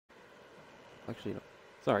Actually, no.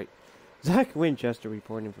 Sorry. Zach Winchester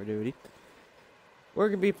reporting for duty. We're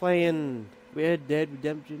going to be playing Red Dead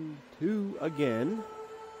Redemption 2 again.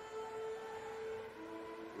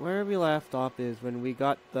 Where we left off is when we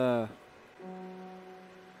got the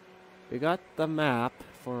map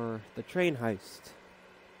for the train heist.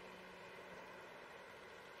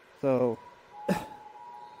 So,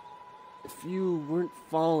 if you weren't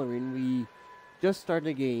following, we just started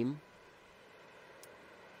the game.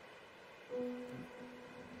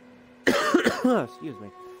 Excuse me.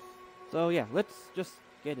 So yeah, let's just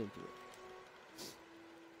get into it.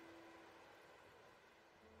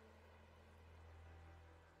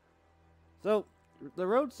 So, the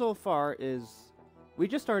road so far is, we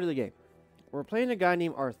just started the game. We're playing a guy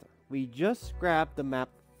named Arthur. We just grabbed the map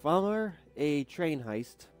from a train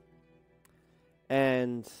heist.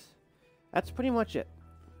 And that's pretty much it.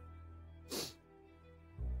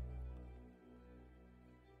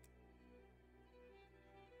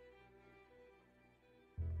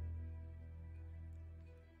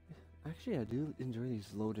 Actually, I do enjoy these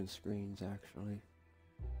loading screens, actually.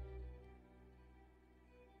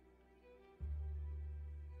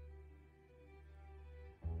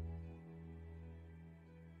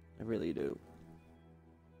 I really do.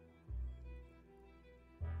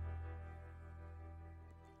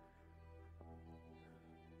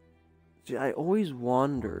 See, I always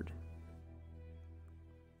wondered,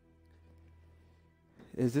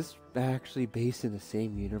 is this actually based in the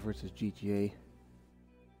same universe as GTA?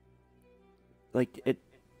 Like,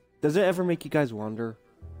 does it ever make you guys wonder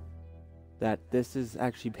that this is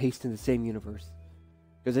actually based in the same universe?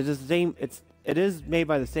 Because it is the same, it is made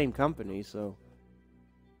by the same company, so.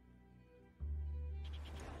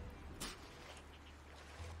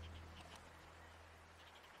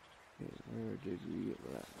 Okay, where did we get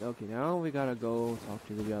that? Okay, now we gotta go talk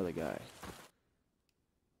to the other guy.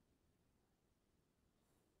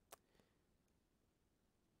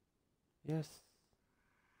 Yes.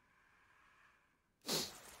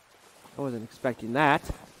 I wasn't expecting that.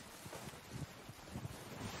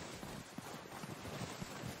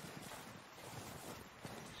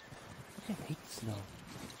 I hate snow. I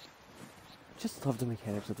just love the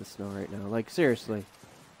mechanics of the snow right now. Like, seriously.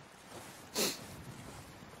 I'm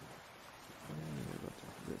gonna go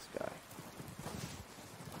talk to this guy.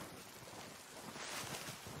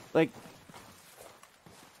 Like,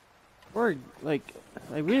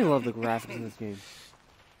 I really love the graphics in this game.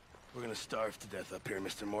 We're gonna starve to death up here,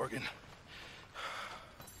 Mr. Morgan.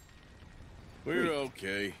 We're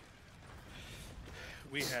okay.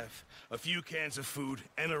 We have a few cans of food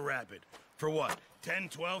and a rabbit. For what, 10,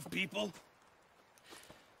 12 people?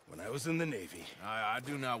 When I was in the Navy... I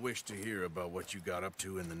do not wish to hear about what you got up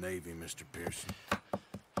to in the Navy, Mr. Pearson.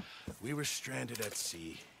 We were stranded at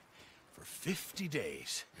sea for 50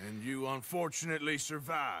 days. And you unfortunately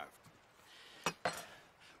survived.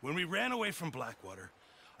 When we ran away from Blackwater,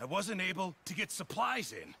 I wasn't able to get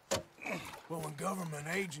supplies in. Well, when government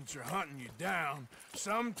agents are hunting you down,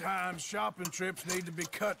 sometimes shopping trips need to be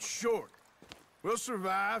cut short. We'll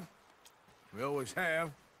survive. We always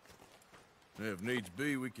have. If needs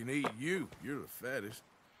be, we can eat you. You're the fattest.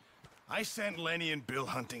 I sent Lenny and Bill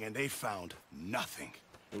hunting, and they found nothing.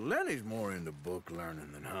 Well, Lenny's more into book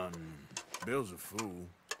learning than hunting. Bill's a fool.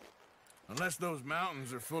 Unless those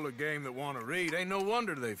mountains are full of game that want to read, ain't no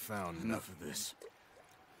wonder they found Enough of this.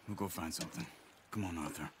 We'll go find something. Come on,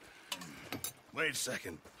 Arthur. Wait a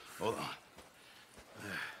second. Hold on.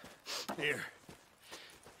 Here.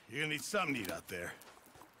 You're gonna need something to eat out there.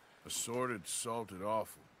 Assorted, salted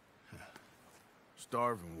offal.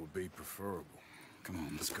 Starving would be preferable. Come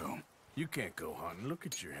on, let's go. You can't go hunting. Look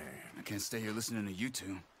at your hand. I can't stay here listening to you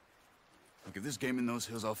two. Look, if there's game in those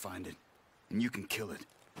hills, I'll find it. And you can kill it.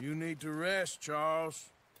 You need to rest, Charles.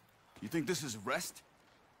 You think this is rest?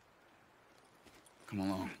 Come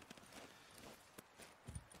along.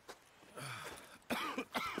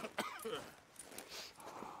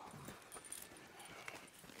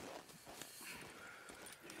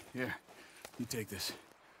 Here, you take this.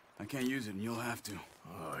 I can't use it, and you'll have to.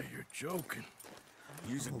 Oh, you're joking.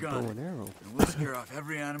 Use a Bow gun, and arrow. and we'll scare off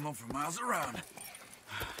every animal for miles around.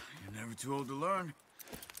 You're never too old to learn,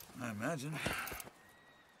 I imagine.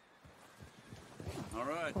 All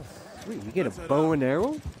right. Oh, sweet, you get a bow and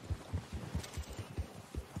arrow?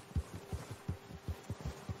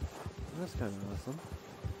 That's kind of awesome.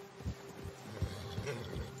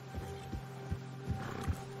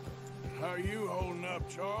 How are you holding up,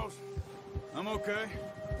 Charles? I'm okay,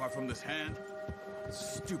 apart from this hand.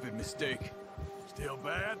 Stupid mistake. Still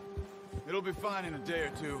bad? It'll be fine in a day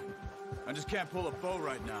or two. I just can't pull a bow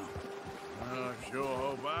right now. I sure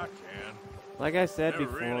hope I can. Like I said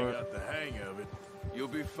Never really before, got the hang of it. You'll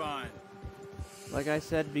be fine. like I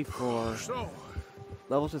said before, So,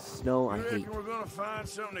 levels of snow I you hate. reckon we're gonna find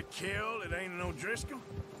something to kill that ain't no Driscoll?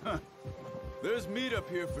 There's meat up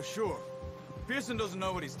here for sure. Pearson doesn't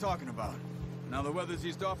know what he's talking about. Now the weather's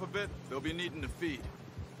eased off a bit, they'll be needing to feed.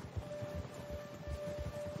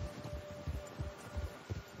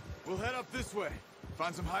 We'll head up this way.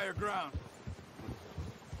 Find some higher ground.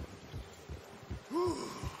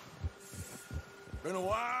 Been a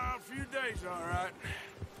wild few days, all right.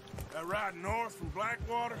 That ride north from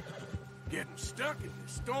Blackwater, getting stuck in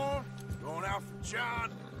the storm, going out for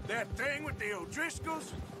John, that thing with the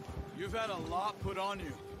O'Driscolls. You've had a lot put on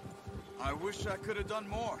you. I wish I could have done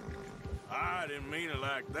more. I didn't mean it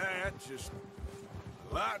like that, just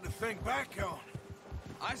a lot to think back on.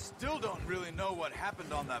 I still don't really know what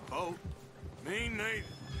happened on that boat. Me neither.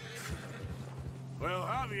 Well,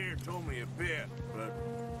 Javier told me a bit, but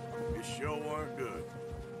it sure weren't good.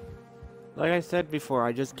 Like I said before,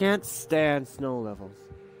 I just can't stand snow levels.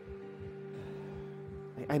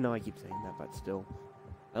 I know I keep saying that, but still.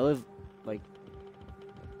 I live, like...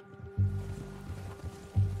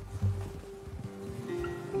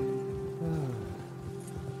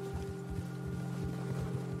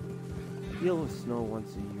 deal with snow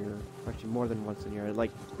once a year. Actually, more than once a year.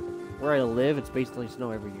 Like, where I live, it's basically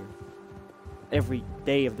snow every year. Every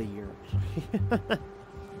day of the year, actually.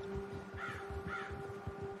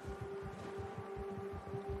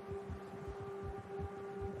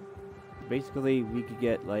 Basically, we could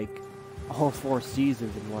get, like, all 4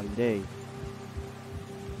 seasons in one day.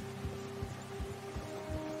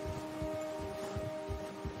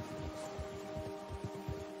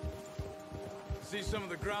 See some of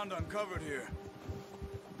the ground uncovered here.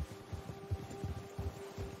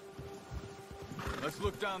 Let's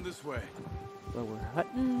look down this way. So we're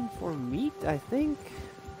hunting for meat, I think.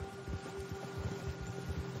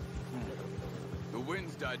 The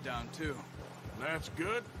wind's died down too. That's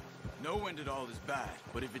good. No wind at all is bad,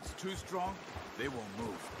 but if it's too strong, they won't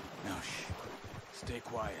move. Now shh. Stay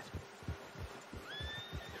quiet.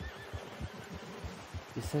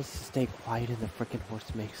 It says to stay quiet and the frickin'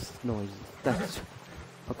 horse makes noises. That's...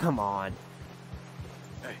 oh, come on.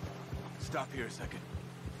 Hey, stop here a second.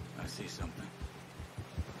 I see something.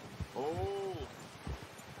 Oh!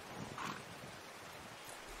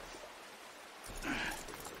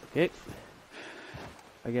 Okay.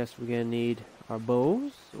 I guess we're gonna need our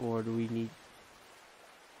bows, or do we need...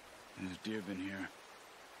 There's deer been here.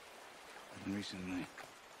 Recently.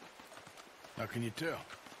 How can you tell?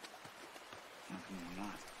 How can you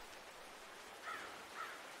not?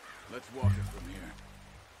 Let's walk it from here.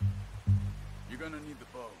 You're gonna need the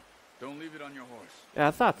bow. Don't leave it on your horse. Yeah,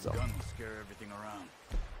 I thought so. The gun will scare everything around.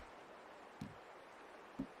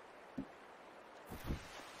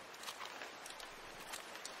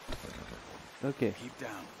 Okay. Keep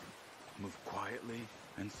down. Move quietly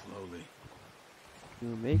and slowly.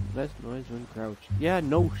 You make less noise when crouched. Yeah,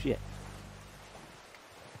 no shit.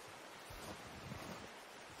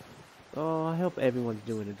 Oh, I hope everyone's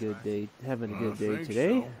doing a good day, having a good day think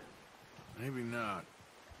today. so. Maybe not.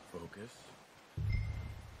 Focus.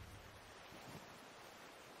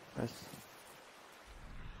 That's...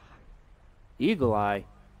 Eagle Eye.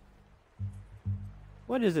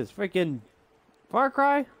 What is this, freaking Far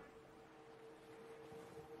Cry?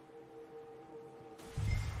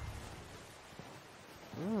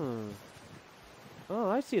 Hmm. Oh,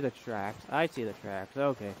 I see the tracks. I see the tracks.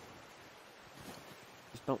 Okay.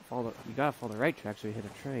 Just don't follow. You gotta follow the right track so you hit a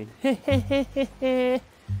train. A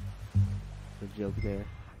joke there.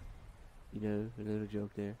 You know, a little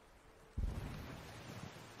joke there.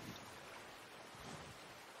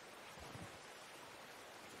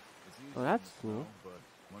 Oh, that's cool. But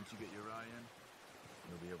once you get your eye in,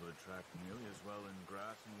 you'll be able to track nearly as well in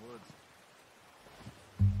grass and woods.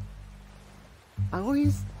 I'm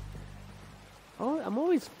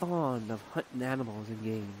always fond of hunting animals in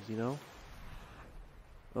games, you know?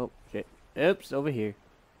 Oh, shit. Oops, over here.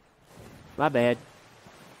 My bad.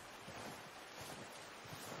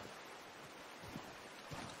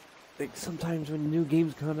 Like, sometimes when new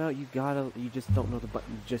games come out, you just don't know the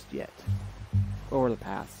button just yet. Or the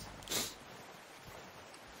paths.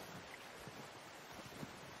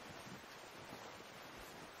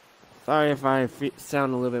 Sorry if I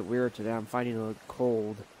sound a little bit weird today. I'm fighting a little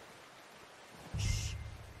cold. Shh.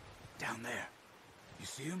 Down there. You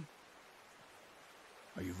see him?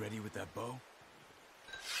 Are you ready with that bow?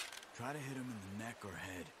 Try to hit him in the neck or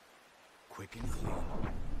head. Quick and clean.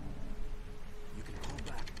 You can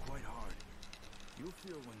pull back quite hard. You'll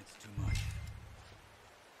feel when it's too much.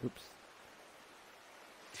 Oops.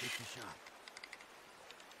 Take the shot.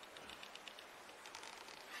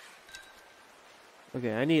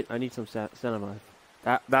 Okay, I need some cinema.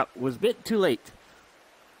 That was a bit too late.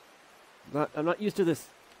 I'm not used to this.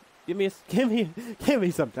 Give me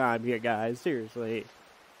some time here, guys. Seriously.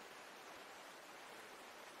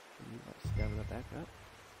 Stamina back up.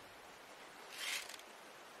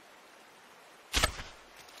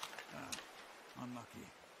 Unlucky.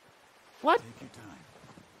 What? Take your time.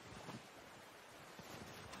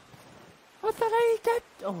 What the heck? That?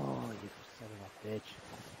 Oh, you son of a bitch.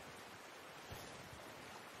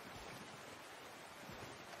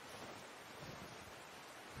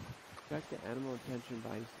 Attract the animal attention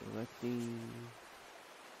by selecting.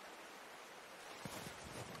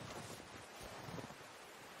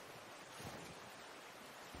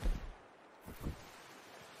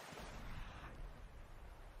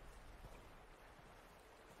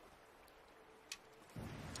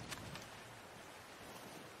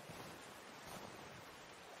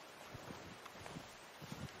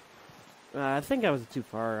 I think I was too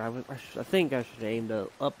far. I think I should aim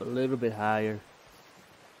up a little bit higher.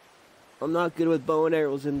 I'm not good with bow and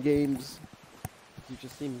arrows in games. You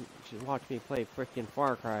should watch me play frickin'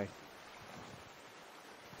 Far Cry.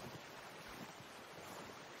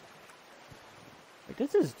 Like,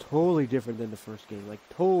 this is totally different than the first game. Like,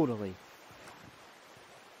 totally.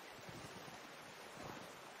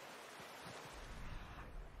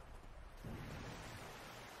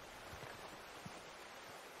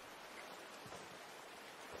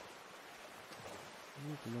 I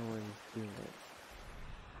need to know where he's doing it.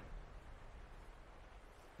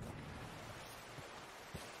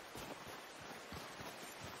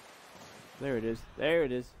 There it is. There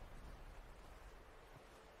it is.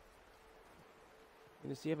 I'm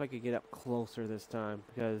gonna see if I could get up closer this time,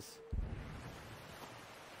 because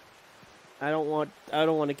I don't want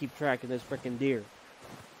to keep track of this frickin' deer.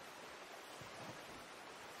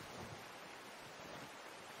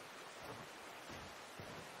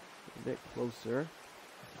 A bit closer.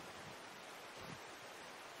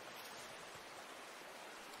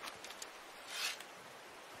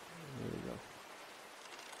 There we go.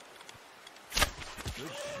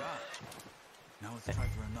 Good shot. Now let's try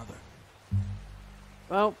for another.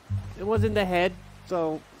 Well, it was in the head,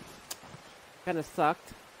 so kind of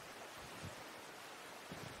sucked.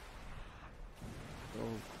 So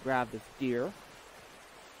grab this deer.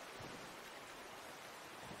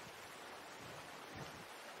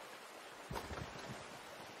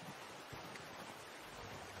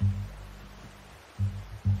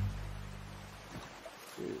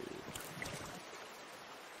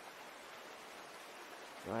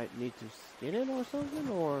 Do I need to skin it or something,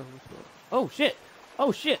 or? Oh shit!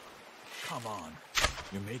 Oh shit! Come on.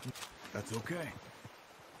 You're making... That's okay.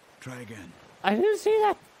 Try again. I didn't see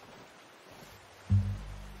that!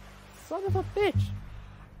 Son of a bitch!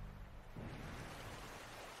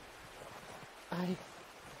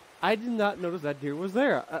 I did not notice that deer was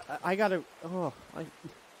there. I gotta... Oh,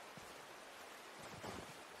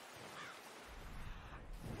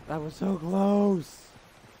 that was so close!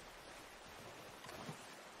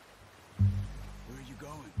 Where are you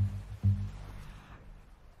going?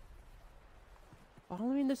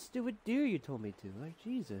 Following the stupid deer you told me to. Like,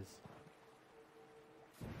 Jesus.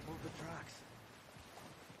 Hold the tracks.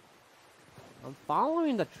 I'm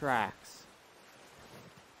following the tracks.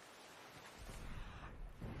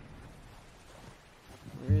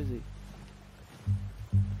 Where is he?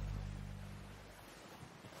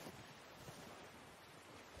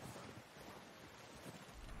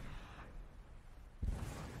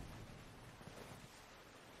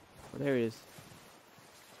 Oh, there he is.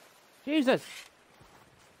 Jesus!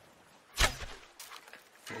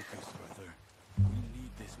 Focus, brother. We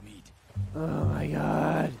need this meat. Oh my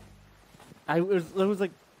god. It was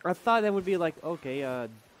like, I thought that would be like, okay, I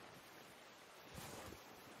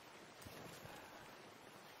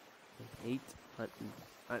hate hunting.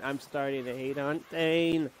 I'm starting to hate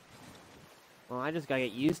hunting. Well, I just gotta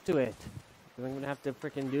get used to it. 'Cause I'm gonna have to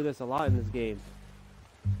freaking do this a lot in this game.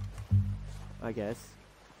 I guess.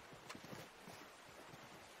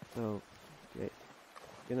 So, okay.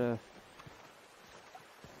 Gonna...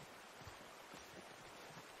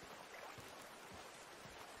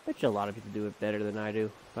 Bet you a lot of people do it better than I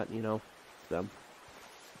do, but you know, some.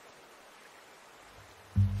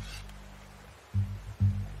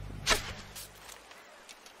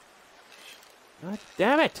 God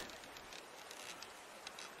damn it!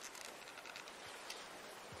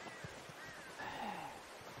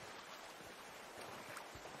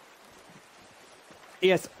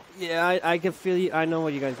 Yes, yeah, I can feel you. I know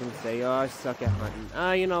what you guys are gonna say. Oh, I suck at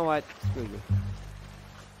hunting. You know what? Screw you.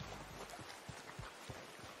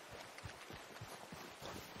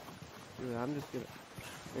 Dude, I'm just gonna...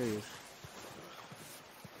 There he is.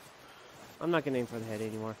 I'm not gonna aim for the head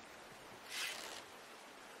anymore.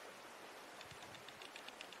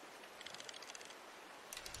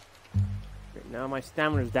 Right now my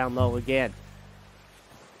stamina's down low again.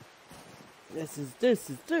 This is just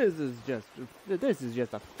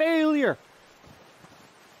a failure.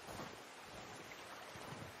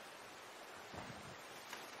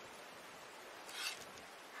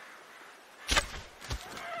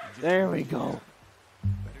 There we go.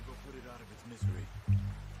 Better go put it out of its misery.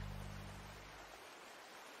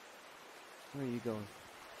 Where are you going?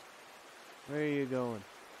 Where are you going?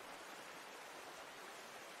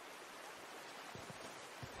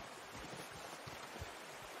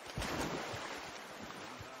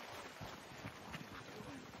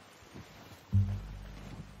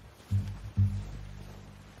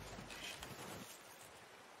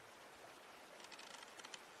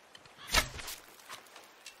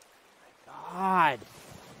 God.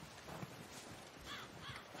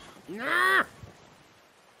 Nah.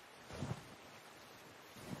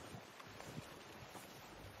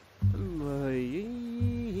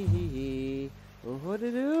 What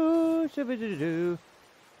to do? Shabba-do-do-do.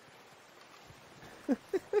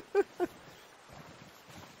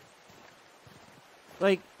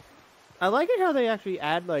 Like, I like it how they actually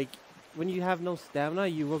add, like, when you have no stamina,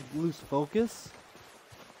 you will lose focus.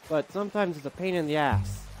 But sometimes it's a pain in the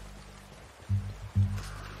ass.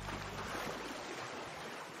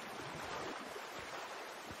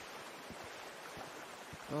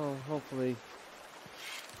 Oh, hopefully.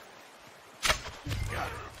 Got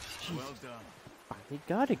it. Well done. We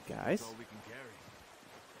got it, guys. That's all we can carry.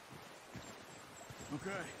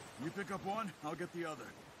 Okay, you pick up one, I'll get the other.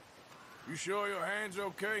 You sure your hand's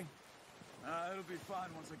okay? It'll be fine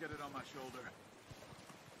once I get it on my shoulder.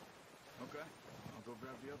 Okay, I'll go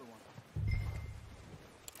grab the other one.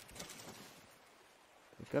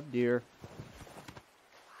 Pick up deer.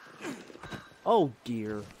 Oh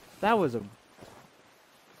dear. That was a...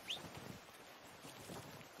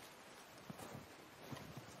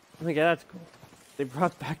 Okay, that's cool. They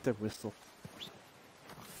brought back the whistle.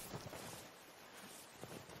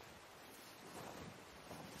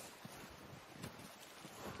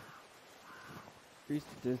 Increase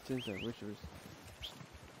the distance I wish it was...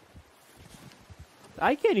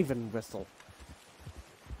 I can't even whistle.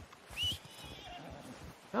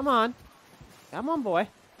 Come on. Come on, boy.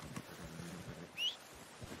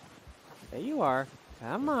 There you are.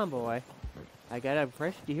 Come on, boy. I got a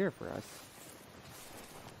fresh deer for us.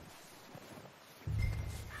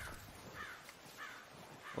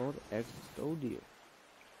 Old exo deer.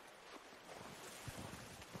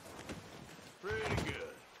 Pretty good.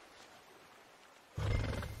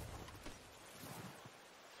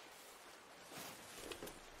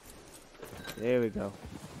 There we go.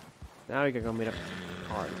 Now we can go meet up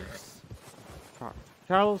Carlos.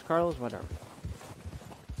 Carlos, whatever.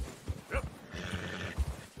 Yep.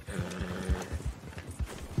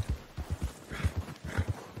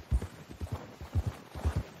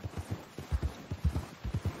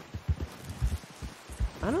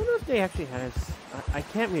 I don't know if they actually had a... I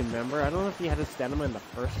can't remember. I don't know if he had a stamina in the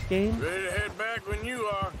first game. Ready to head back when you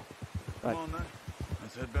are. But Come on then,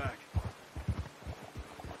 let's head back.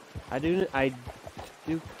 I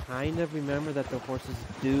do kind of remember that the horses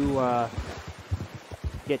do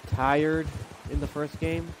get tired in the first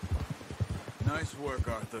game. Nice work,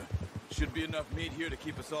 Arthur. Should be enough meat here to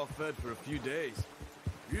keep us all fed for a few days.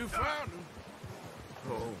 You found him.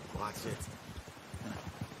 Oh, watch it.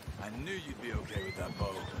 I knew you'd be okay with that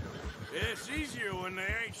bow. It's easier when they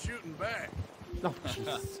ain't shooting back. Oh,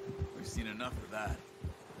 jeez. We've seen enough of that.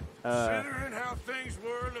 Considering how things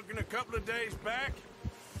were looking a couple of days back,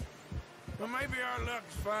 well, maybe our luck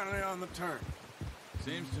is finally on the turn.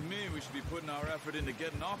 Seems to me we should be putting our effort into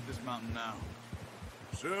getting off this mountain now.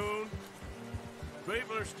 Soon.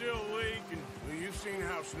 People are still weak, and well, you've seen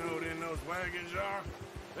how snowed in those wagons are.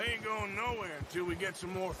 They ain't going nowhere until we get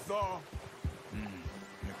some more thaw.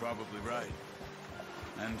 You're probably right.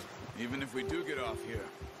 And even if we do get off here,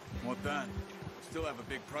 what then? Still have a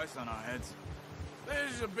big price on our heads.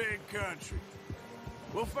 This is a big country.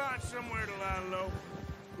 We'll find somewhere to lie low.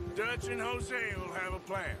 Dutch and Jose will have a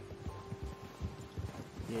plan.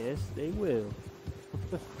 Yes, they will.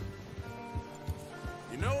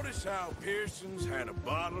 You notice how Pearson's had a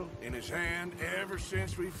bottle in his hand ever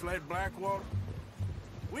since we fled Blackwater?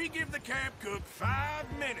 We give the camp cook 5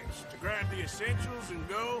 minutes to grab the essentials and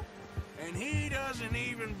go, and he doesn't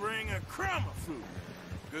even bring a crumb of food.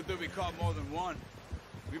 Good that we caught more than one.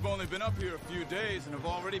 We've only been up here a few days and have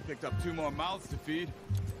already picked up 2 more mouths to feed.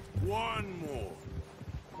 1 more.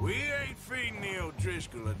 We ain't feeding the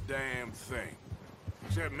O'Driscoll a damn thing.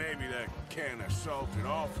 Except maybe that can of salted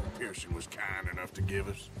offal Pearson was kind enough to give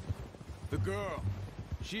us. The girl.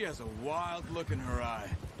 She has a wild look in her eye.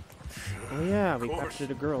 Oh yeah, we Of course.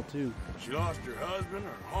 captured a girl too. She lost her husband,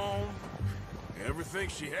 her home, everything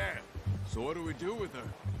she had. So what do we do with her?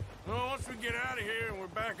 Well, once we get out of here and we're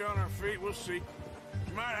back on our feet, we'll see.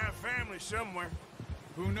 She might have family somewhere.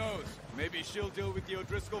 Who knows? Maybe she'll deal with the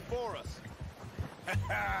O'Driscoll for us.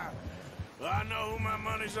 Well, I know who my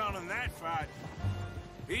money's on in that fight.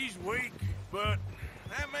 He's weak, but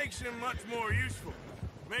that makes him much more useful.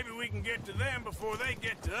 Maybe we can get to them before they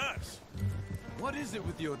get to us. What is it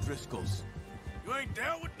with the O'Driscolls? You ain't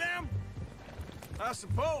dealt with them? I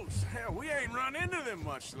suppose. Hell, we ain't run into them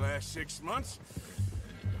much the last 6 months.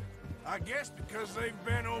 I guess because they've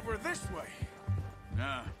been over this way.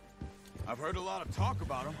 Nah. I've heard a lot of talk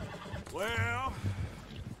about them. Well,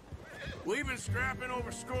 we've been scrapping over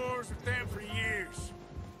scores with them for years.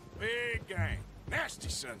 Big gang. Nasty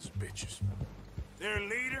sons of bitches. Their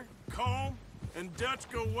leader, Combe, and Dutch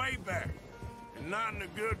go way back. And not in a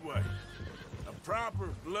good way. A proper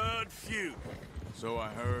blood feud. So I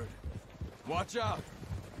heard. Watch out!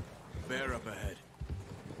 Bear up ahead.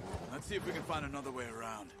 Let's see if we can find another way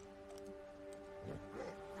around.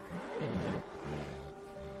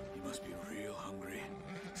 You must be real hungry.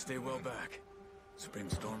 Stay well back. Spring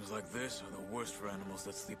storms like this are the worst for animals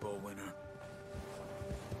that sleep all winter.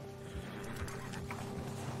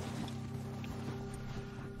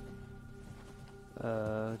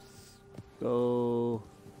 Let's go.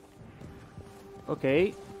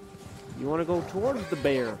 Okay. You want to go towards the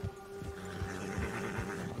bear.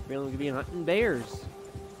 I'm feeling like being hunting bears.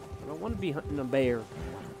 I don't want to be hunting a bear.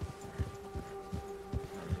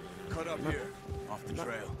 Cut up here, off the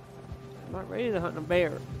trail. I'm not ready to hunt a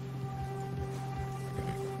bear.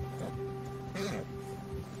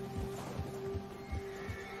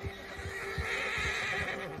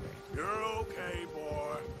 You're okay,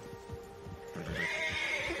 boy.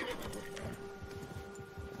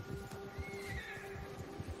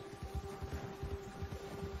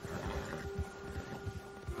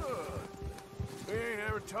 We ain't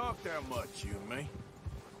ever talked that much, you and me.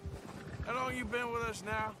 How long you been with us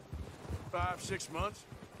now? 5, 6 months?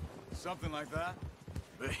 Something like that?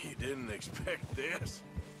 Bet you didn't expect this.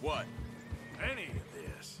 What? Any of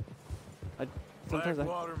this. Sometimes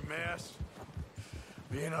Blackwater mess.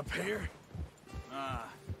 Being up here.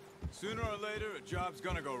 Sooner or later, a job's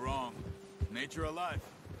gonna go wrong. Nature of life.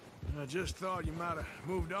 I just thought you might have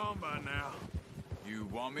moved on by now. You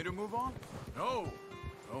want me to move on? No.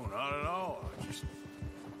 No, not at all.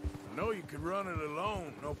 I know you could run it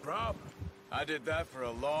alone, no problem. I did that for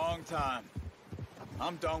a long time.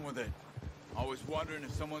 I'm done with it. Always wondering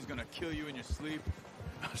if someone's gonna kill you in your sleep.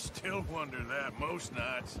 I still wonder that most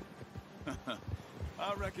nights.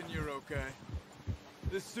 I reckon you're okay.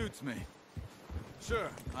 This suits me. Sure,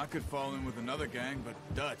 I could fall in with another gang, but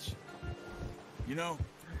Dutch... You know,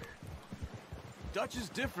 Dutch is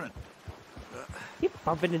different. keep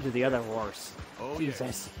bumping into the other horse. Oh,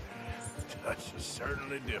 Jesus. Dutch is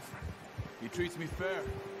certainly different. He treats me fair.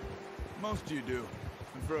 Most you do.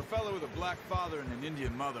 And for a fellow with a black father and an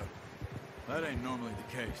Indian mother, that ain't normally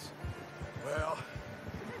the case. Well,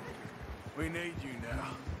 we need you now.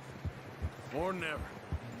 More than ever.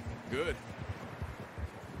 Good.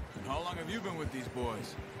 And how long have you been with these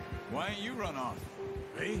boys? Why ain't you run off?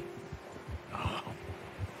 Me? Oh,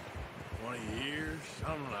 20 years,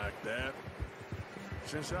 something like that.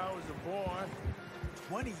 Since I was a boy.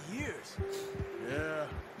 20 years? Yeah.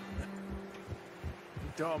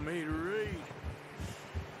 He taught me to read.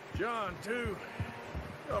 John, too.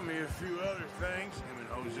 Taught me a few other things, him and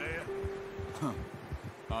Hosea. Huh.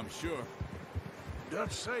 I'm sure.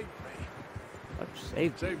 Dutch saved me. Dutch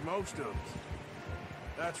saved me. Saved most of us.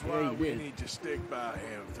 That's Yeah, why he we did. need to stick by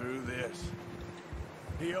him through this.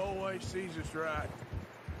 He always sees us right.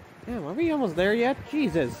 Damn, are we almost there yet?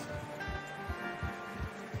 Jesus.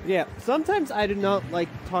 Yeah, sometimes I do not like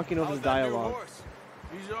talking over How's the that new dialogue. horse?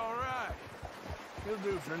 He's all right. He'll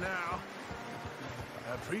do for now.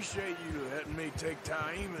 I appreciate you letting me take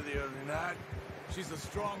Taima the other night. She's a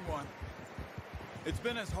strong one. It's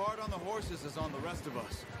been as hard on the horses as on the rest of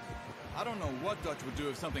us. I don't know what Dutch would do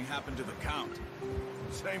if something happened to the Count.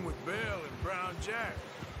 Same with Bill and Brown Jack.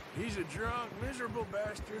 He's a drunk, miserable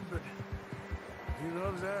bastard, but he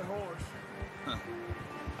loves that horse.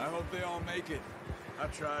 I hope they all make it. I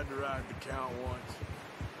tried to ride the Count once.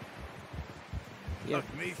 Yeah,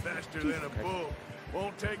 Took me faster Jesus than a Christ. bull.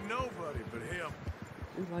 Won't take nobody but him.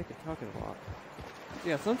 we like it talking a lot.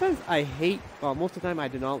 Yeah, sometimes I hate, well, most of the time I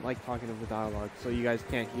do not like talking over dialogue, so you guys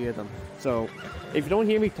can't hear them. So, if you don't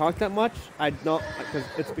hear me talk that much,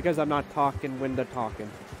 it's because I'm not talking when they're talking.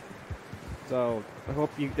 So, I hope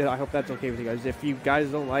that's okay with you guys. If you guys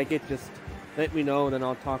don't like it, just let me know, then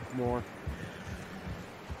I'll talk more.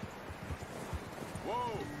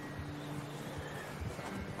 Whoa!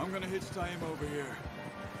 I'm gonna hitchhike him over here.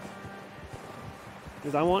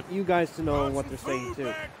 Because I want you guys to know what they're saying too.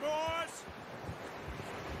 Back, boys.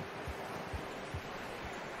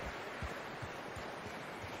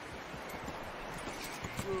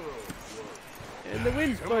 And the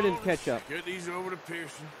wind's starting to catch up. Get these over to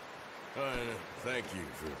Pearson. Thank you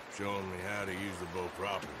for showing me how to use the bow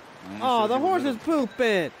properly. Oh, the horse is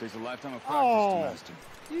pooping! Takes a lifetime of practice Oh, to master.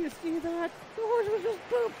 do you see that? The horse was just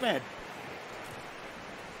pooping!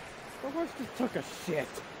 The horse just took a shit.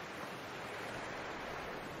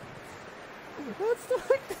 That's not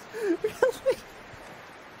really.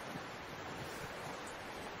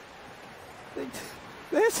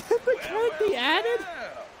 This can't be added.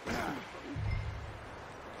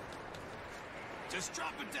 Just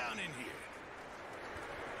drop it down in here.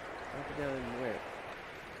 Drop it down in where?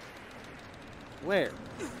 Where?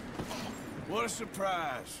 What a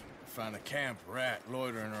surprise. Find a camp rat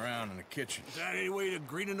loitering around in the kitchen. Is that any way to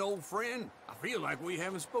greet an old friend? I feel like we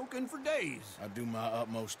haven't spoken for days. I do my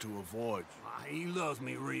utmost to avoid you. He loves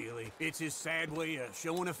me, really. It's his sad way of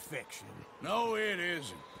showing affection. No, it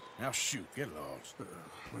isn't. Now shoot, get lost.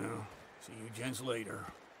 Well, see you gents later.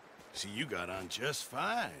 See, you got on just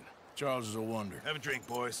fine. Charles is a wonder. Have a drink,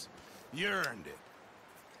 boys. You earned it.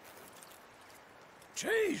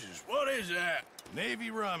 Jesus, what is that?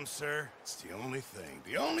 Navy rum, sir. It's the only thing.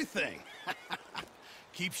 The only thing.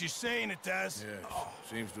 Keeps you sane, it does. Yeah,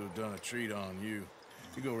 seems to have done a treat on you.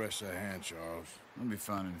 You go rest that hand, Charles. I'll be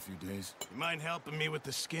fine in a few days. You mind helping me with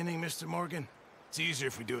the skinning, Mr. Morgan? It's easier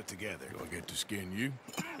if we do it together. Do I get to skin you?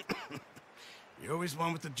 You're always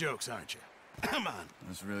one with the jokes, aren't you? Come on.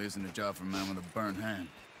 This really isn't a job for a man with a burnt hand.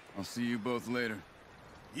 I'll see you both later.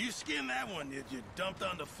 You skinned that one you dumped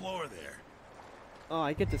on the floor there. Oh,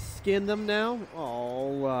 I get to skin them now?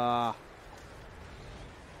 Oh,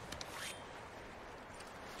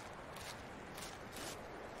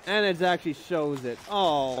 And it actually shows it.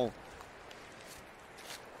 Oh.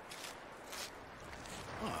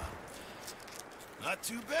 Not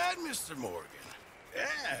too bad, Mr. Morgan.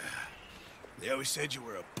 Yeah. They always said you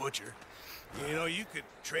were a butcher. You know, you could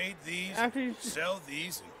trade these, Actually, sell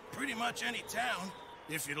these in pretty much any town.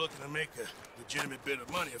 If you're looking to make a legitimate bit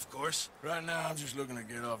of money, of course. Right now, I'm just looking to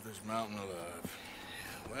get off this mountain alive.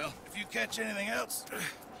 Well, if you catch anything else,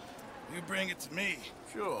 you bring it to me.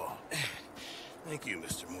 Sure. Thank you,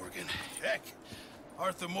 Mr. Morgan. Heck,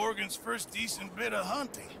 Arthur Morgan's first decent bit of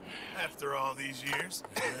hunting after all these years.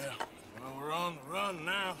 Yeah. Well, we're on the run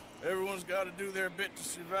now. Everyone's got to do their bit to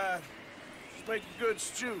survive. Just make a good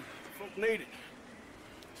stew. Folk need it.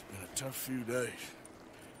 It's been a tough few days.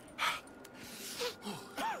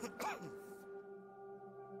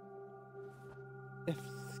 If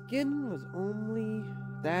skin was only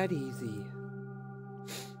that easy.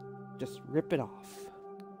 Just rip it off.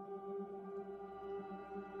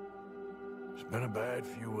 It's been a bad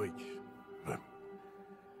few weeks. But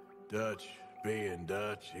Dutch being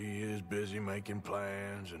Dutch, he is busy making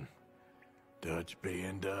plans, and Dutch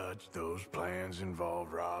being Dutch, those plans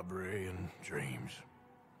involve robbery and dreams.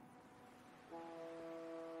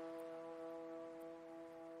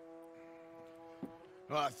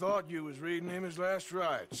 Well, I thought you was reading him his last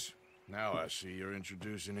rites. Now I see you're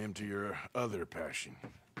introducing him to your other passion.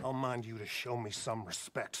 I'll mind you to show me some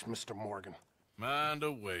respect, Mr. Morgan. Mind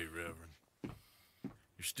away, Reverend.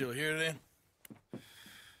 You're still here, then?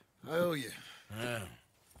 I owe you. Yeah.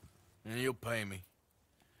 And you'll pay me.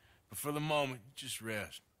 But for the moment, just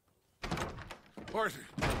rest. Arthur,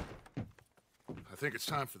 I think it's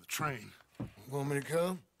time for the train. Want me to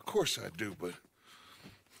come? Of course I do, but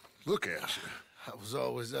look at you. I was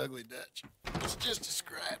always ugly, Dutch. It's just a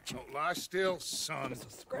scratch. Don't lie still, son.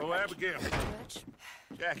 Oh, Abigail.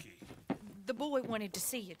 Jackie. The boy wanted to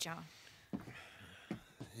see you, John.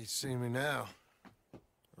 He's seen me now.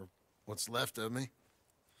 Or what's left of me.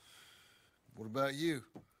 What about you?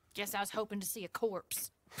 Guess I was hoping to see a corpse.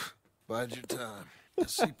 Bide your time. I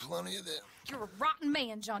see plenty of them. You're a rotten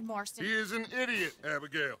man, John Marston. He is an idiot,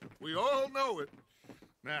 Abigail. We all know it.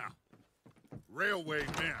 Now, railway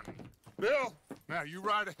men. Bill, now you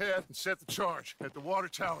ride ahead and set the charge at the water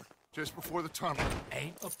tower just before the tunnel.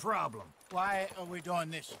 Ain't a problem. Why are we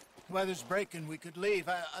doing this? Weather's breaking. We could leave.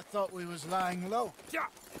 I thought we was lying low. Yeah,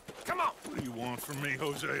 come on. What do you want from me,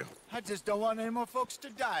 Hosea? I just don't want any more folks to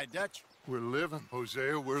die, Dutch. We're living,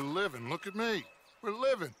 Hosea. We're living. Look at me. We're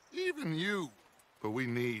living, even you. But we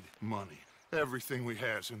need money. Everything we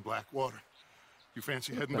has in Blackwater. You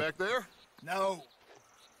fancy heading back there? No.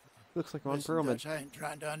 Looks like one Listen, Perlman. Dutch, I ain't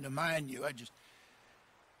trying to undermine you. I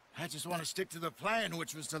just want to stick to the plan,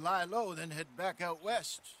 which was to lie low, then head back out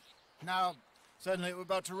west. Now, suddenly we're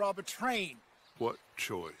about to rob a train. What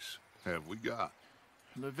choice have we got?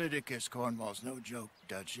 Leviticus Cornwall's no joke,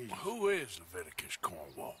 Dutch. Who is Leviticus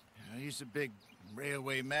Cornwall? He's a big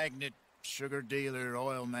railway magnate, sugar dealer,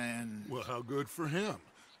 oil man. Well, how good for him.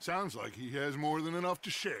 Sounds like he has more than enough to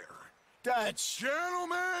share. Dutch!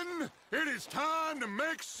 Gentlemen, it is time to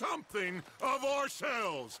make something of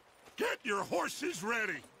ourselves. Get your horses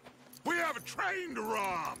ready. We have a train to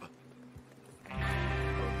rob.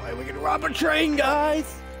 Why we can rob a train,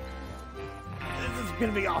 guys? This is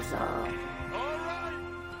gonna be awesome. All right,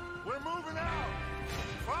 we're moving out.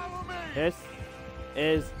 Follow me. This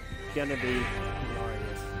is gonna be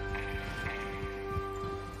glorious.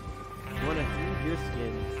 You wanna feed your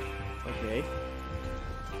skins? Okay.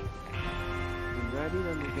 When riding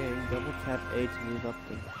on the game, double tap A to move up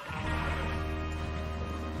the.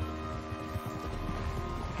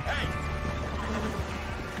 Hey!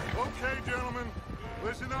 Okay, gentlemen,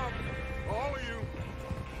 listen up, all of you.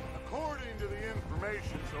 According to the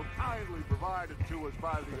information so kindly provided to us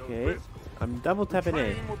by the Okay, O'Driscolls, I'm double tapping the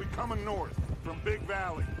A. train will be coming north from Big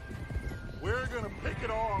Valley. We're gonna pick it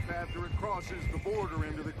off after it crosses the border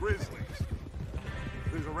into the Grizzlies.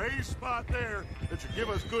 There's a raised spot there that should give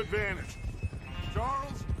us good vantage.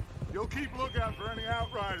 Charles, you'll keep lookout for any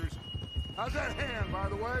outriders. How's that hand, by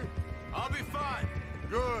the way? I'll be fine.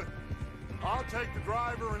 Good. I'll take the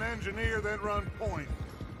driver and engineer, then run point.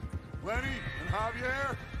 Lenny and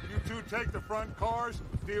Javier, you two take the front cars,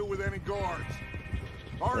 deal with any guards.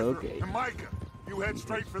 Arthur Okay. and Micah, you head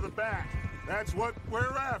straight for the back. That's what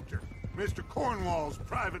we're after. Mr. Cornwall's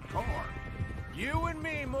private car. You and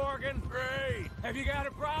me, Morgan. Great. Have you got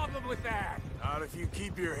a problem with that? Not if you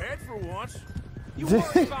keep your head for once. You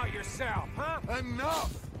worry about yourself, huh?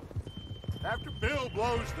 Enough! After Bill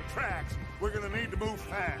blows the tracks, we're gonna need to move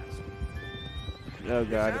fast. Oh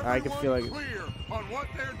god, Is I can feel like everyone clear on what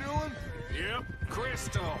they're doing? Yep.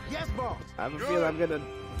 Crystal. Yes, boss! I have a Good. feeling I'm gonna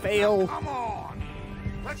fail. Come on!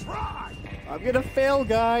 Let's ride! I'm gonna fail,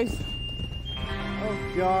 guys. Oh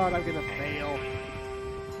god, I'm gonna fail.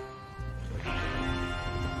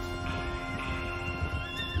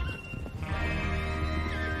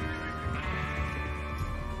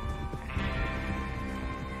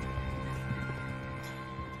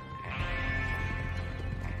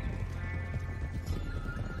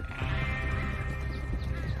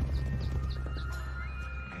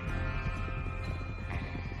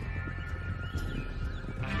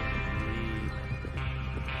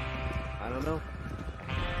 I don't know.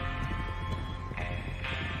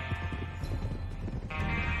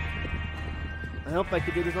 I hope I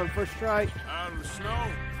could do this on first try. Out of the snow,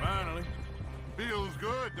 finally. Feels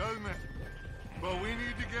good, doesn't it? But we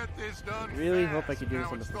need to get this done Really fast. hope I could do this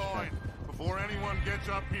Now on the it's first try. thawing before anyone gets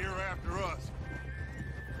up here after us.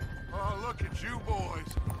 Oh, look at you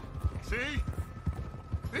boys. See?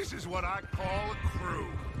 This is what I call a crew.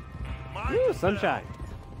 Mike Woo, sunshine. Bell,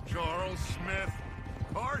 Charles Smith,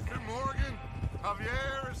 Arthur Morgan,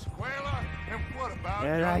 Javier Escuela, and what about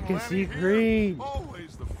And young I can Lenny see here? green.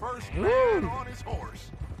 Always the first Woo. man on his horse.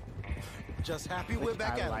 Just happy Which we're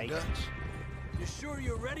back I at like. it, Dutch. You sure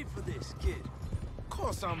you're ready for this, kid? Of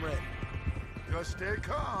course I'm ready. Just stay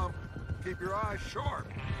calm. Keep your eyes sharp.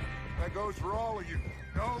 That goes for all of you.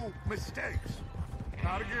 No mistakes.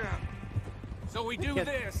 Not again. So we do at-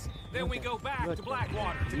 this, then we go back look to at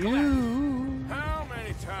Blackwater to collect. You. How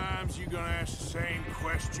many times you gonna ask the same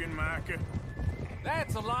question, Micah?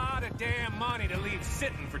 That's a lot of damn money to leave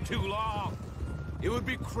sitting for too long. It would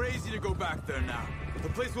be crazy to go back there now. The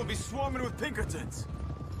place will be swarming with Pinkertons.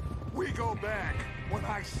 We go back when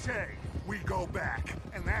I say we go back.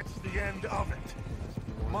 And that's the end of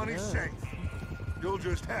it. Money's safe. You'll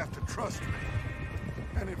just have to trust me.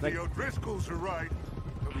 And if Like- the O'Driscolls are right,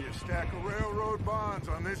 there'll be a stack of railroad bonds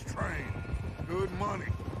on this train. Good money,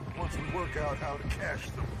 once we work out how to cash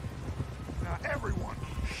them. Now everyone,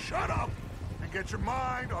 shut up and get your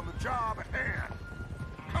mind on the job at hand.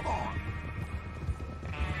 Come on.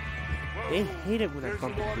 They Whoa, hate it when I there's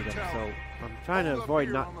bump the into water them, tower. so I'm trying to Hold up avoid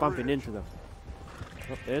here not on the bumping ridge. into them.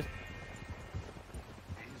 Oh, there's.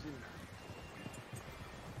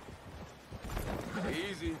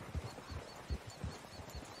 Easy.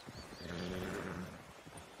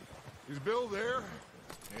 Is Bill there?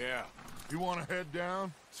 Yeah. You want to head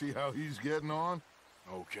down, see how he's getting on?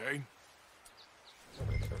 Okay.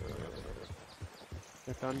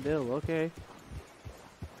 Check on Bill, okay.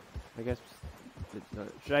 I guess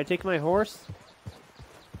Should I take my horse?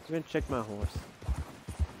 I'm gonna check my horse.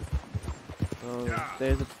 Oh,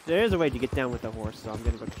 there's a way to get down with the horse, so I'm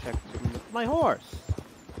gonna go check my horse.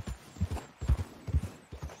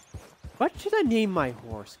 What should I name my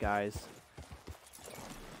horse, guys?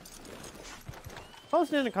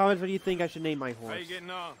 Post in the comments what do you think I should name my horse. How you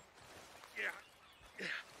getting on? Yeah.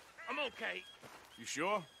 I'm okay. You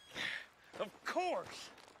sure? Of course.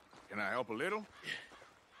 Can I help a little?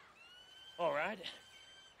 All right.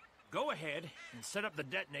 Go ahead and set up the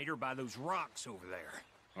detonator by those rocks over there.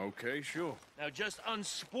 Okay, sure. Now just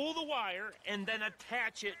unspool the wire and then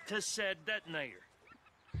attach it to said detonator.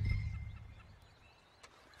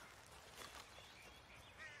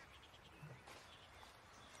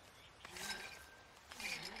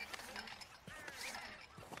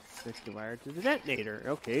 Switch the wire to the detonator.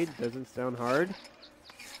 Okay, doesn't sound hard.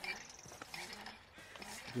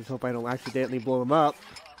 Just hope I don't accidentally blow him up.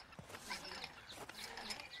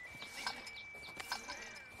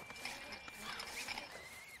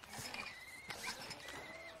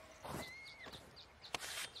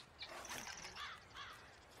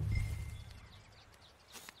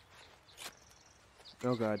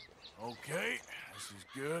 Oh god. Okay, this is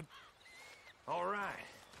good. All right.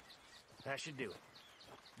 That should do it.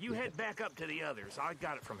 You head back up to the others. I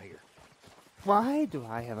got it from here. Why do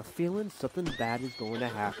I have a feeling something bad is going to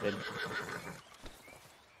happen?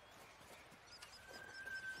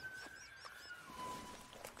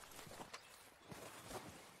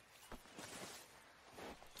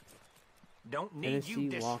 Don't need you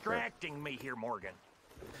Tennessee Walker. distracting me here, Morgan.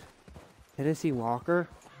 Tennessee Walker?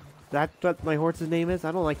 That's what my horse's name is?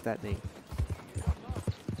 I don't like that name.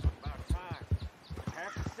 About time. I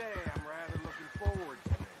have to say, I'm rather looking forward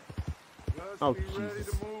to it. Just Oh, be ready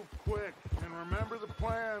Jesus. to move quick. And remember the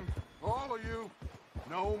plan. All of you,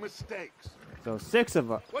 no mistakes. So 6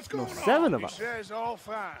 of us. What's No, going on? 7 of He us. says all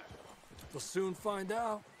fine. We'll soon find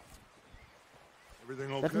out.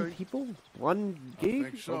 Everything okay? 7 people? 1 gig?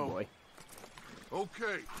 think so. Oh boy.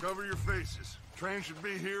 Okay, cover your faces. Train should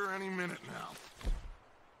be here any minute now.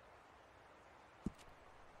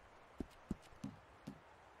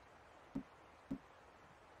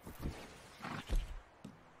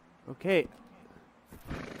 Okay.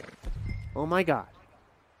 Oh my god.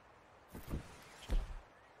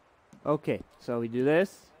 Okay, so we do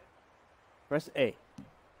this. Press A.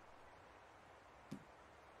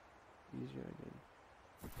 Easier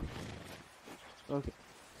again. Okay.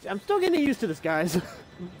 I'm still getting used to this, guys.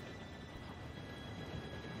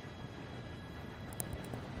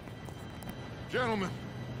 Gentlemen,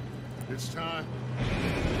 it's time.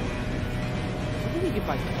 What did he get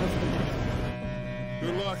by customer?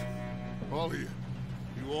 Good luck, all of you.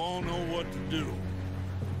 You all know what to do.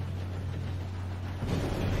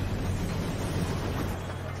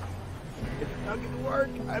 It's not gonna work.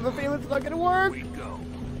 I have a feeling it's not gonna work. We go.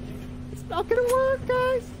 It's not gonna work,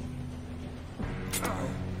 guys.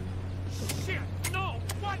 Shit! No!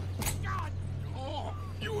 What? God! Oh,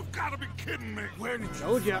 you have got to be kidding me. Where did you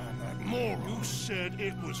Told ya. find that moron? You said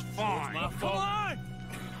it was fine. my Come fault. on!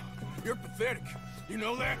 You're pathetic. You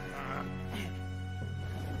know that?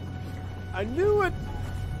 I knew it.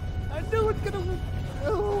 I knew it's gonna.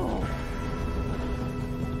 Oh.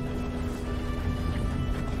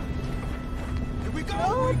 Here we go!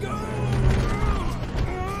 Here we go!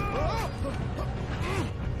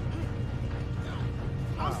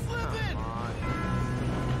 I'm slipping!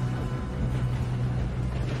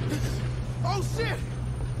 Oh, shit!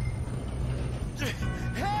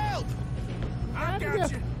 Help! I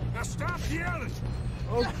got you. Now stop yelling.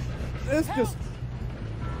 Oh, this just.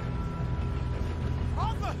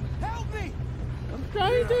 Arthur, help me! I'm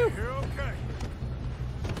trying to. You're okay.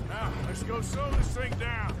 Now, let's go slow this thing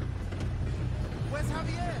down. Where's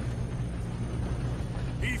Javier?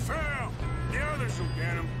 He fell. The others will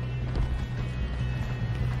get him.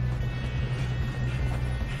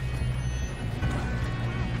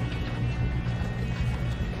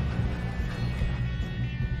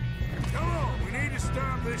 Come on, we need to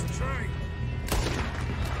stop this train.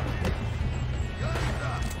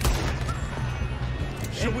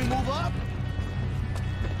 Should we move up?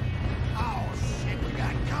 Oh, shit, we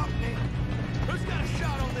got company. Who's got a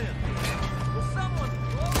shot on them? Will someone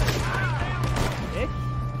blow the down? It.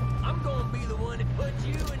 I'm gonna be the one that puts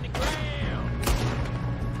you in the ground.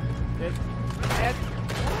 It. It.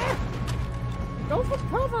 Go for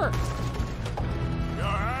cover. You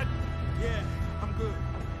all right? Yeah, I'm good.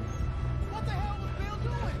 What the hell was Bill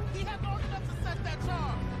doing? He had long enough to set that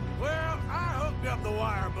charge. Well, I hooked up the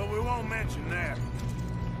wire, but we won't mention that.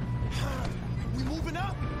 We moving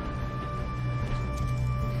up?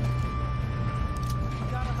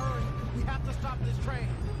 We gotta hurry. We have to stop this this train.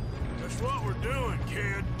 That's what we're doing,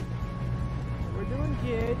 kid. We're doing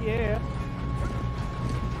good, yeah.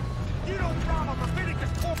 You don't rob a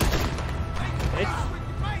Leviticus corp. Bitch.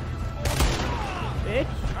 Bitch.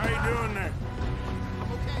 How you doing there?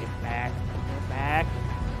 Get back. Get back.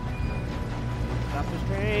 Stop this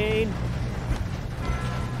train.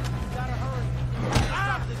 Gotta hurry.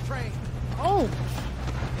 Stop this train. Oh!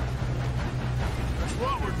 That's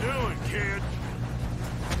what we're doing, kid.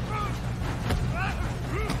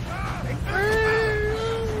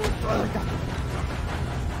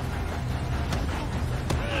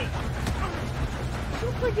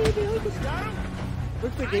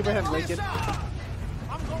 Looks like Abraham Lincoln.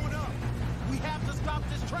 I'm going up. We have to stop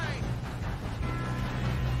this train.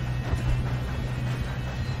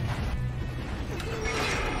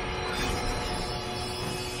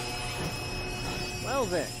 Well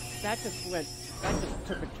then, that just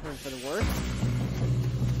took a turn for the worse.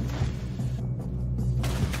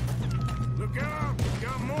 Look out!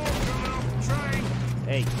 Got more coming off the train.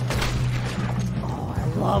 Hey. Oh, I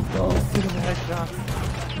love those cinematic shots.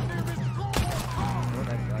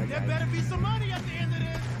 There better be some money at the end of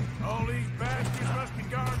this. All these bastards must be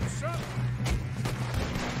guarding something.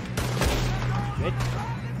 Bitch.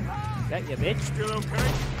 That you, bitch. Still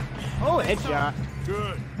okay? Oh, headshot.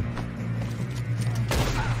 Good.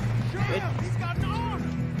 Damn, he's got an arm.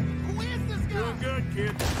 Who is this guy? Doing good,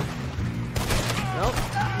 kid. Nope.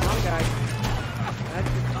 Wrong guy.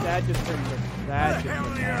 That just turned it. That Where the just hell are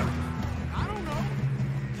turned you? it. I don't know.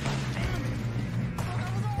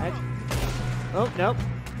 That... Oh, nope.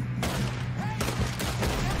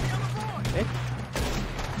 Bitch.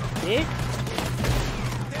 Bitch.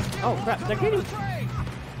 Oh, crap. They're getting...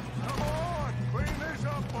 Come on, clean this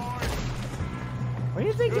up, boys. What do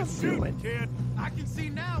you think Good I'm shooting, doing? kid. I can see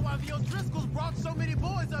now why the O'Driscolls brought so many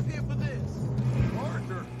boys up here for this.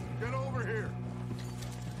 Arthur, get over here.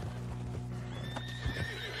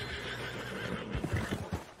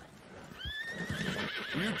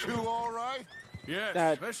 You two all right? Yes,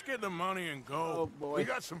 That- let's get the money and go. Oh, boy. We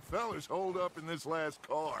got some fellas holed up in this last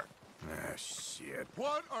car. Ah, shit.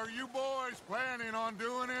 What are you boys planning on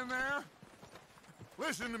doing in there?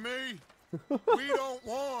 Listen to me. We don't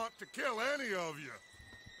want to kill any of you.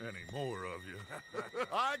 Any more of you.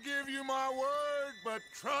 I give you my word, but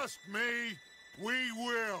trust me, we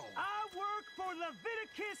will. I work for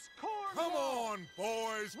Leviticus Corps. Come on,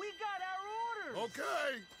 boys. We got our orders.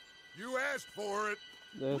 Okay, you asked for it.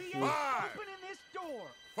 This We is... ain't Five. opening this door.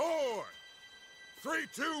 4, 3,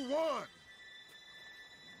 2, 1.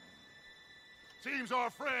 Seems our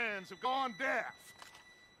friends have gone deaf.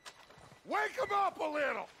 Wake them up a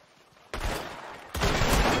little.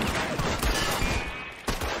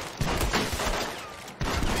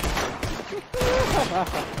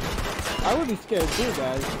 I would be scared too,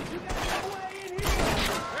 guys.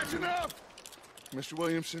 That's enough. Mr.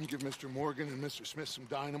 Williamson, give Mr. Morgan and Mr. Smith some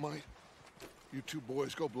dynamite. You two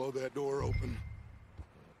boys go blow that door open.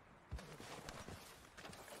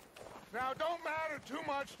 Now, don't matter too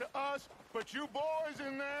much to us, but you boys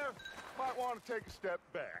in there might want to take a step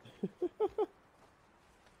back.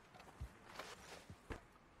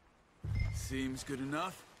 Seems good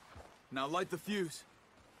enough. Now light the fuse.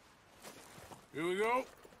 Here we go.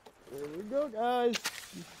 Here we go, guys.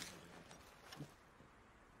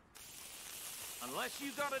 Unless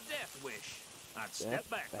you got a death wish. I'd step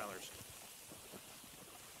back, fellas.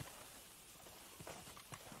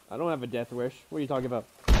 I don't have a death wish. What are you talking about?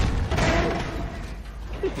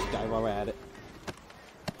 Shoot this guy while we're at it.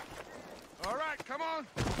 All right, come on.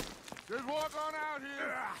 Just walk on out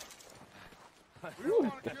here. We don't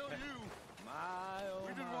want to kill you.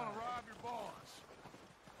 We just want to rob your boss.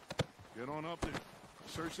 Get on up there.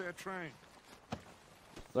 Search that train.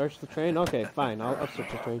 Search the train? Okay, fine. I'll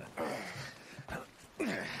search the train.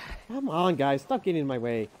 Come on, guys. Stop getting in my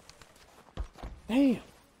way. Damn.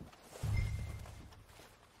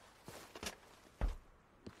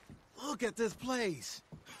 Look at this place.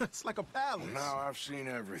 It's like a palace. Now I've seen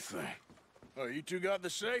everything. Oh, you two got the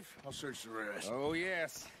safe? I'll search the rest. Oh,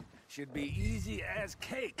 yes. Should be easy as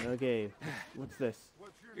cake. Okay. What's this?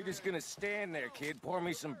 You're just gonna stand there, kid. Pour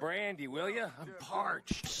me some brandy, will you? I'm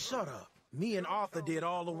parched. Shut up. Me and Arthur did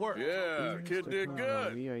all the work. Yeah, kid did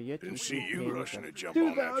good. We are yet Didn't to see you pay rushing the to jump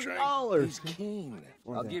on that train. $2,000. He's keen.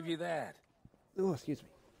 I'll give you that. Oh, excuse me.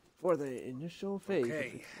 For the initial phase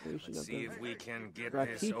Okay, of exploration let's of see the if we can get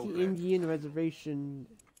this Rakiti open. Indian Reservation,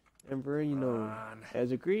 Emperino,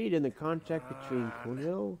 as agreed in the contract between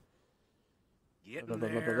Cornell. Get Blah in blah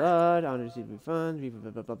blah blah there. blah. On receiving funds.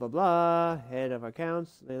 Blah blah blah blah blah. Head of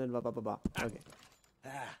accounts. And then blah blah blah blah. Okay. Ah.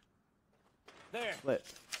 There. Split.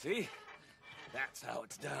 See? That's how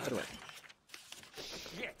it's done. By the way,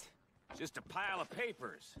 Shit! Just a pile of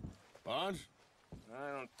papers. Bonds?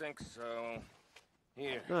 I don't think so.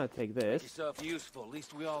 Here. I'll take Make this. yourself useful. At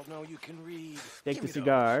least we all know you can read. Take Give the me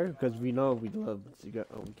cigar, because we know we love the cigar.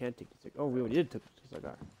 Oh, we can't take the cigar. Oh, we already did take the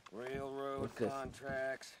cigar. those. Railroad What's this?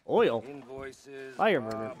 contracts. Oil. Invoices. Fire blah,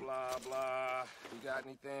 burner. blah, blah. You got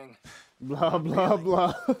anything? Blah, blah,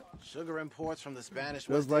 blah. Sugar imports from the Spanish Just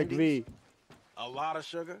West like Indies? me. A lot of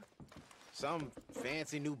sugar? Some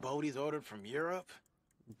fancy new boaties ordered from Europe?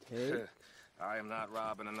 Okay. I am not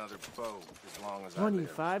robbing another boat as long as I live.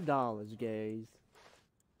 $25, guys.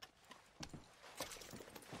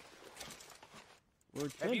 We're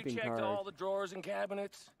Have you camping checked card. all the drawers and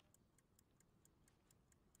cabinets?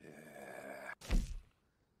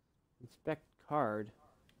 Inspect card.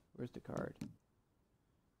 Where's the card?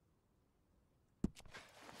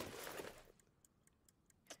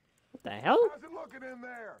 What the hell? How's it looking in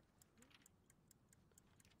there?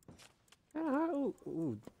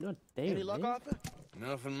 Ooh, not damn. Any luck, Arthur?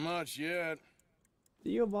 Nothing much yet.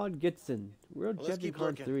 Theo Von Gitson. World Well, let's Champion keep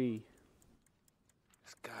Card looking. 3.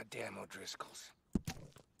 It's goddamn O'Driscoll's.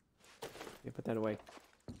 Yeah, put that away.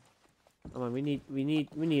 Come on, we need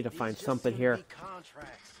to find These just something seem to here. be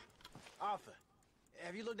contracts. Arthur,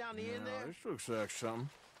 have you looked down the end there? This looks like something.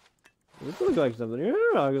 It looks like something. Yeah,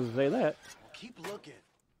 I was gonna say that. Keep looking.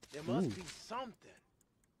 There must Ooh. be something.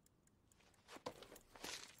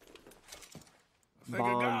 I think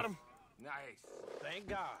I got Bonds. him. Nice. Thank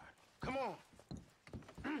God. Come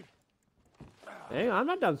on. Hey, I'm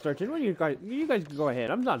not done searching. What do you guys? You guys can go ahead.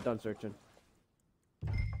 I'm not done searching.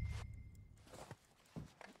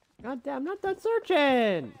 God damn, I'm not done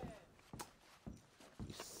searching.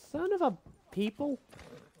 You son of a people.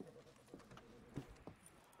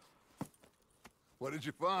 What did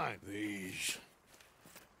you find? These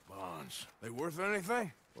bonds. They worth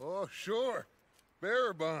anything? Oh, sure.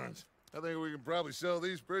 Bearer bonds. I think we can probably sell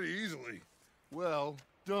these pretty easily. Well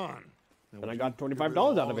done. Now, And I will got you get $25 rid out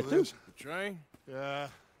all of it, too. this? The train? Yeah,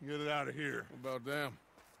 get it out of here. What about them?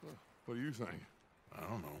 What do you think? I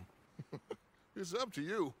don't know. It's up to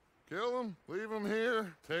you. Kill them, leave them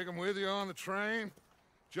here, take them with you on the train.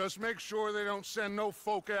 Just make sure they don't send no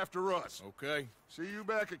folk after us. Okay. See you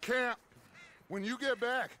back at camp. When you get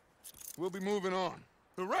back, we'll be moving on.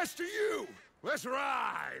 The rest of you, let's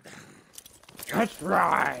ride. Let's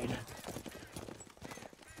ride.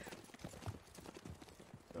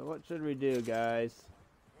 So what should we do, guys?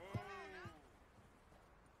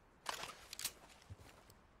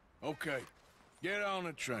 Okay. Get on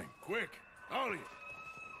the train. Quick. All of you.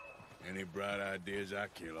 Any bright ideas, I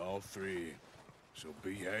kill all three of you. So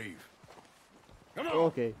behave. Come on.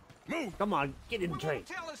 Okay. Move. Come on, get in the train.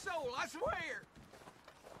 Tell a soul, I swear.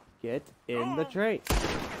 Get in the train.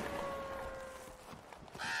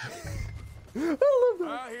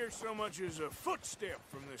 I hear so much as a footstep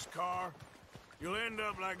from this car. You'll end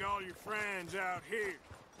up like all your friends out here.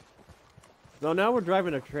 So now we're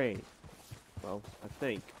driving a train. Well, I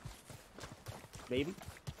think. Maybe?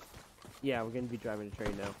 Yeah, we're gonna be driving a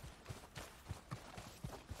train now.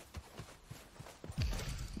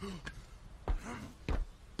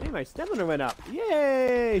 Hey, my stamina went up.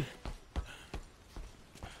 Yay!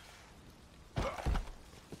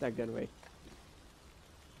 Put that gun away.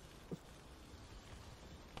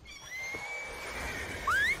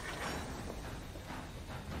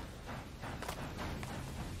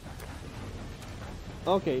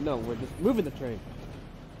 Okay, no, we're just moving the train.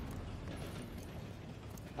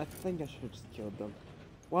 I think I should have just killed them.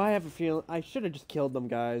 Well, I have a feeling I should have just killed them,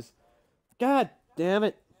 guys. God damn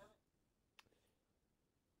it.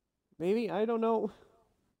 Maybe, I don't know.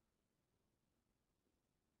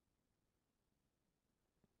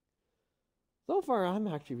 So far, I'm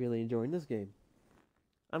actually really enjoying this game.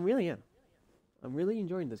 I really am. I'm really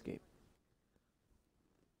enjoying this game.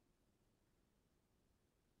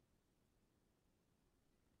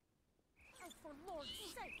 Oh, for Lord's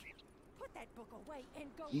sake, put that book away and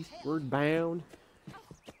go Eastward bound.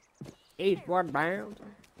 Eastward bound.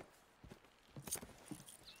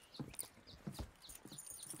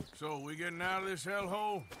 So, we getting out of this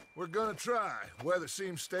hellhole? We're gonna try. Weather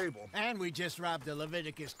seems stable. And we just robbed the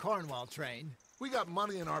Leviticus Cornwall train. We got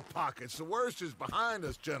money in our pockets. The worst is behind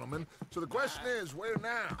us, gentlemen. So the question is, where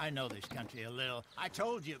now? I know this country a little. I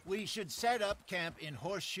told you, we should set up camp in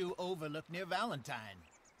Horseshoe Overlook near Valentine.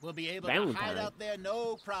 We'll be able to hide Valentine. out there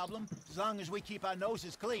no problem, as long as we keep our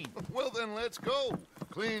noses clean. Well, then let's go.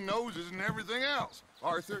 Clean noses and everything else.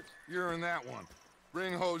 Arthur, you're in that one.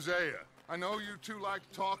 Bring Hosea. I know you two like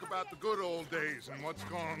to talk about the good old days and what's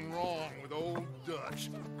gone wrong with old Dutch.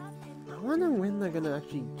 I wonder when they're gonna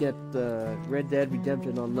actually get Red Dead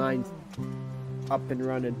Redemption Online up and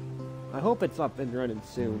running. I hope it's up and running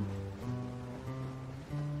soon.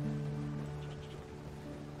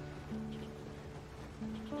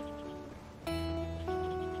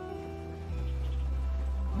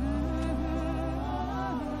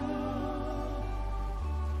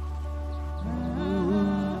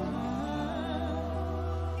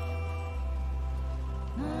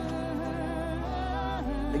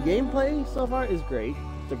 The gameplay so far is great.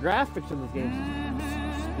 The graphics in this game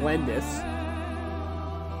is splendid.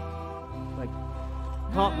 Like,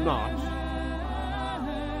 top notch.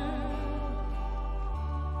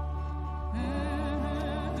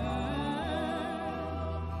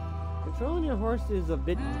 Controlling your horse is a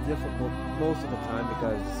bit difficult most of the time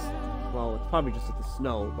because, well, it's probably just with the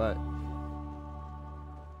snow, but...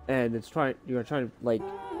 And you're trying to, like,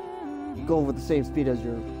 go with the same speed as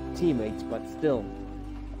your teammates, but still.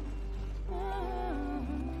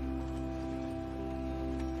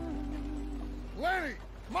 Lenny!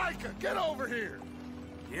 Micah, get over here!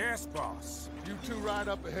 Yes, boss. You two ride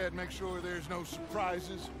up ahead, make sure there's no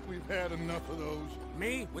surprises. We've had enough of those.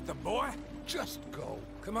 Me with the boy? Just go.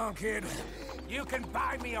 Come on, kid. You can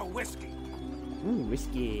buy me a whiskey. Ooh,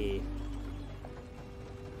 whiskey.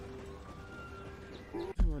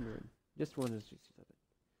 I'm wondering. Just wanted to see something.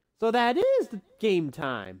 So that is the game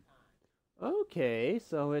time. Okay,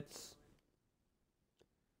 so it's...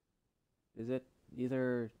 Is it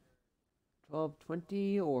either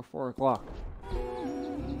 12:20 or 4 o'clock?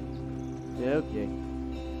 Okay.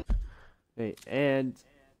 Okay, and...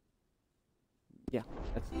 Yeah,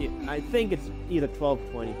 that's it. I think it's either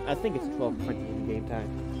 12:20. I think it's 12:20 in game time.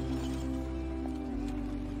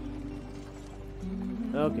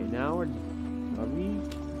 Okay, now are we?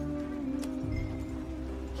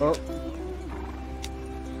 Oh.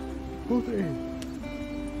 Okay.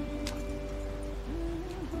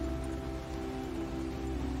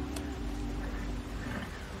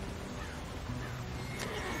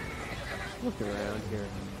 Look around here.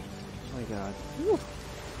 Oh my God. Woo.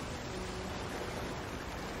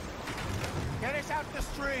 Get us out the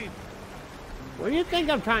stream. What do you think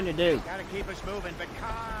I'm trying to do? Gotta keep us moving, but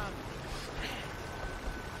calm.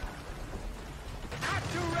 Not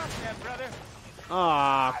too rough there, brother.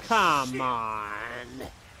 Aw, come on.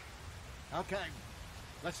 Okay,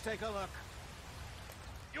 let's take a look.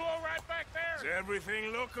 You all right back there? Does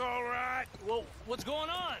everything look all right? Well, what's going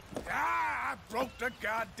on? Ah, I broke the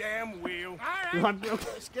goddamn wheel. All right,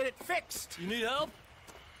 let's get it fixed. You need help?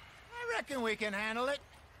 I reckon we can handle it.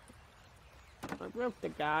 I broke the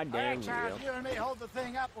All right, goddamn Charles, wheel. you and me hold the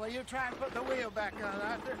thing up while you try and put the wheel back on,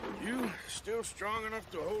 Arthur. You still strong enough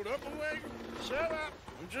to hold up a wagon? Shut up.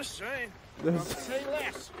 I'm just saying. Say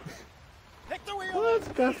less. Pick the wheel Well, up.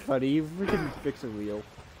 that's kind of funny. You freaking fix a wheel.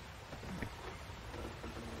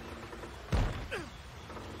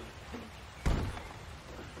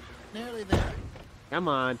 Nearly there. Come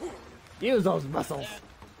on. Use those muscles.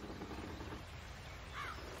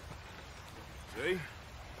 See?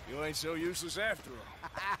 You ain't so useless after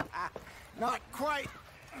all. Not quite.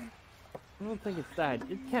 I don't think it's that.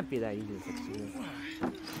 It can't be that easy to fix a wheel.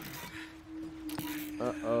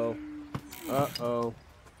 Uh-oh. Uh-oh.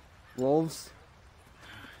 Wolves?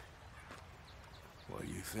 What do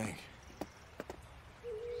you think?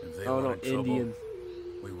 If they Oh were no, in trouble, Indians.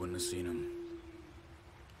 we wouldn't have seen them.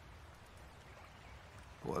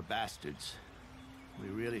 Poor bastards. We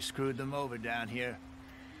really screwed them over down here.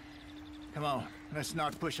 Come on, let's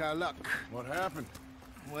not push our luck. What happened?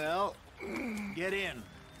 Well, get in.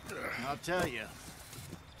 I'll tell you.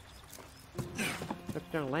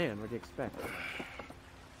 Took down land. What do you expect?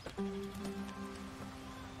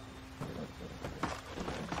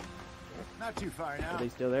 Not too far now. Are they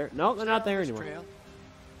still there? No, they're not there This anymore. trail.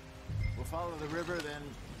 We'll follow the river, then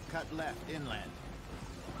cut left inland.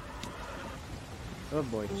 Oh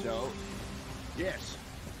boy. So, yes,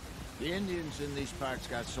 the Indians in these parts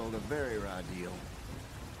got sold a very raw deal.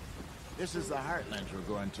 This is the heartlands we're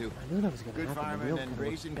going to. I knew that was gonna Good happen. The farming wheel and kinda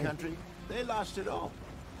grazing looked country, they lost it all.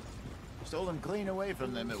 Stolen clean away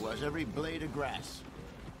from them it was, every blade of grass.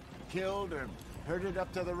 Killed or herded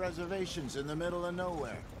up to the reservations in the middle of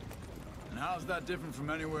nowhere. And how's that different from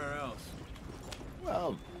anywhere else?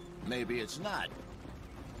 Well, maybe it's not.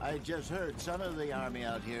 I just heard some of the army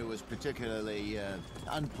out here was particularly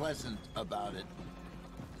unpleasant about it.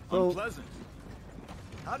 So- Unpleasant?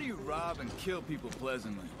 How do you rob and kill people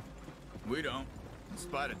pleasantly? We don't. In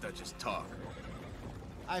spite of that, just talk.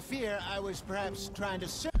 I fear I was perhaps trying to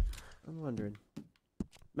say. I'm wondering.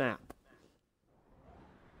 Map.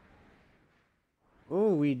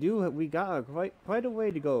 Oh, we got quite a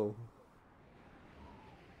way to go.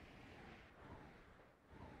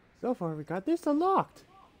 So far, we got this unlocked.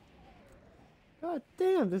 God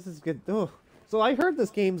damn, this is good. Oh. So I heard this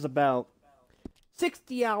game's about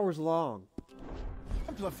 60 hours long.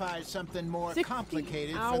 Simplify something more 60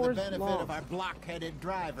 complicated for hours the benefit long. of our block-headed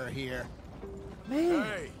driver here. Man,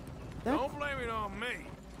 Hey, that- don't blame it on me.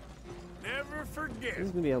 Never forget. This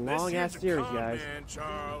is gonna be a long-ass this series, here's a guys. man,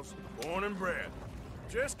 Charles, born and bred.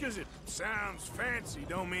 Just 'cause it sounds fancy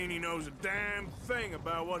don't mean he knows a damn thing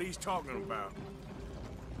about what he's talking about.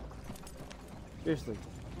 Seriously,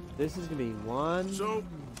 this is gonna be one So,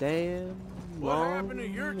 damn what long happened to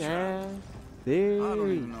your ass child? series. I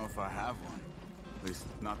don't even know if I have one. At least,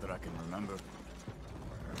 not that I can remember.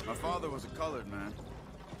 My father was a colored man.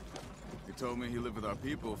 He told me he lived with our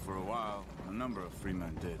people for a while. A number of free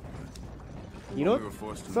men did. You know, we were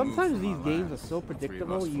forced to sometimes move from these our games lands, are so all three of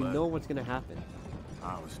predictable, us you fled. know what's gonna happen.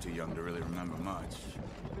 I was too young to really remember much.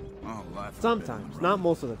 My whole life. I've been Sometimes, on the not run.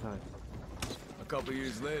 most of the time. A couple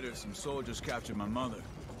years later, some soldiers captured my mother.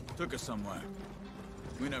 Took her somewhere.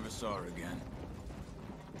 We never saw her again.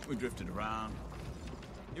 We drifted around.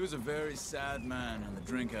 He was a very sad man, and the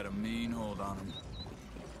drink had a mean hold on him.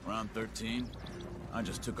 Around 13, I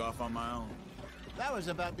just took off on my own. That was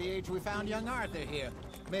about the age we found young Arthur here.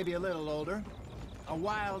 Maybe a little older. A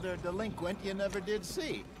wilder delinquent you never did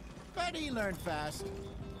see. But he learned fast.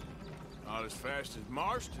 Not as fast as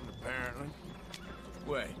Marston, apparently.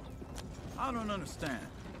 Wait, I don't understand.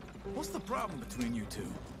 What's the problem between you two?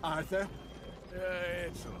 Arthur?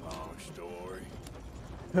 It's a long story.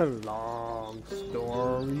 A long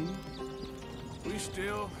story. We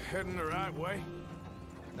still heading the right way?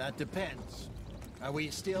 That depends. Are we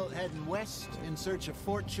still heading west in search of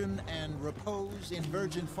fortune and repose in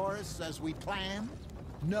virgin forests as we planned?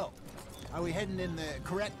 No. Are we heading in the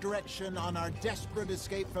correct direction on our desperate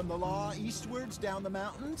escape from the law eastwards down the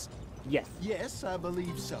mountains? Yes. Yes, I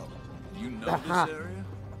believe so. You know this area?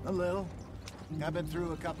 A little. I've been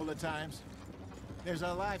through a couple of times. There's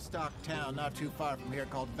a livestock town not too far from here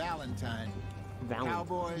called Valentine.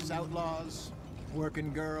 Cowboys, outlaws,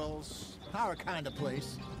 working girls, our kind of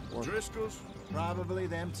place. Driscoll's? Probably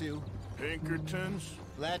them too. Pinkertons?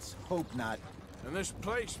 Let's hope not. And this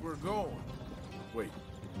place we're going. Wait,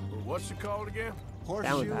 what's it called again? Horseshoe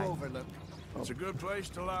Valentine. Overlook. It's a good place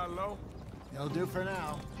to lie low? It'll do for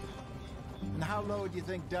now. And how low do you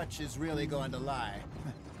think Dutch is really going to lie?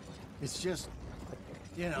 It's just,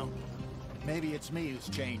 you know, maybe it's me who's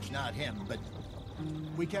changed, not him, but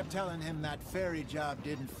we kept telling him that ferry job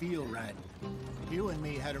didn't feel right. You and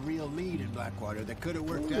me had a real lead in Blackwater that could have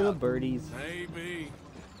worked Little out. birdies. Maybe.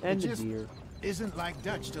 And It the just deer. isn't like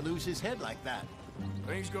Dutch to lose his head like that.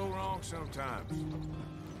 Things go wrong sometimes.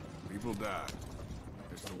 People die.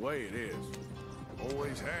 It's the way it is.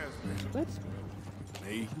 Always has been. Let's.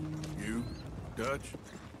 Me, you, Dutch.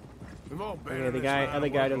 We've all been Okay, in the this guy, line other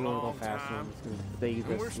of guy work a doesn't want to long go fast, so I'm time, just gonna stay and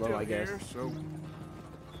we're this slow, still I guess. here, so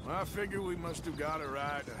I figure we must have got it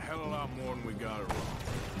right a hell of a lot more than we got it wrong.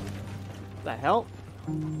 The hell?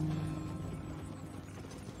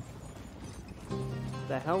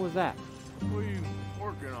 The hell was that? What are you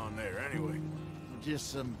working on there, anyway?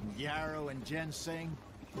 Just some yarrow and ginseng.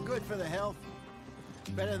 Good for the health.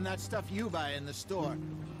 Better than that stuff you buy in the store.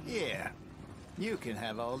 Yeah, you can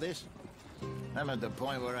have all this. I'm at the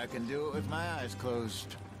point where I can do it with my eyes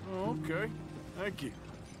closed. Oh, okay. Thank you.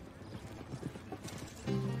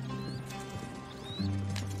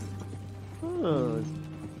 Oh.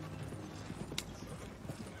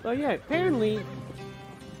 So yeah, apparently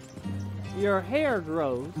your hair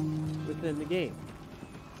grows within the game.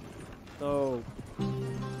 So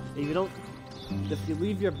if you don't, if you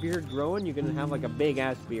leave your beard growing, you're gonna have like a big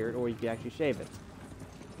ass beard, or you can actually shave it.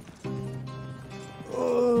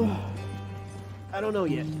 Oh, I don't know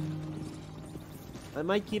yet. I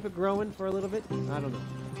might keep it growing for a little bit. I don't know.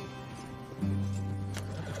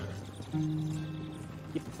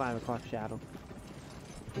 Keep the 5 o'clock shadow.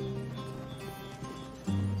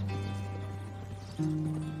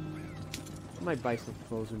 I might buy some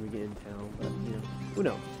clothes when we get in town, but you know, who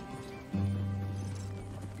knows?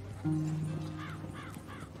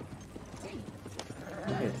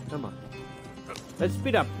 Okay, come on. Let's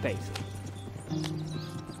speed up the pace.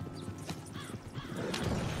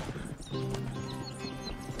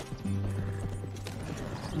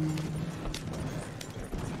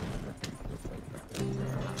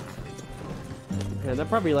 And they're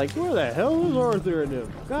probably like, where the hell is Arthur and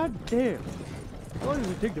them? God damn. How long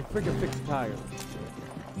does it take to freaking fix a tire?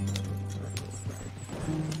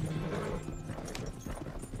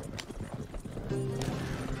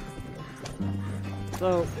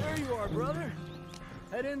 So, There you are, brother.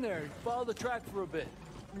 Head in there and follow the track for a bit.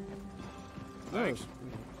 Thanks.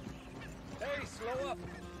 Hey, slow up.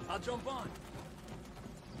 I'll jump on.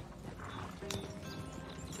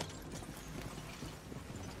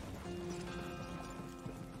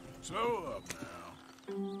 Slow up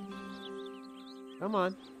now. Come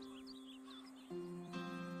on.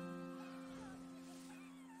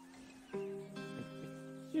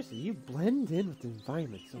 Seriously, you blend in with the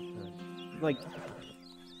environment sometimes. Like,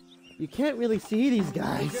 you can't really see these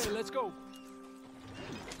guys. Okay, let's go.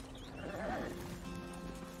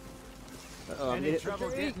 Any trouble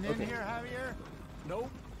getting in here, Javier? Nope.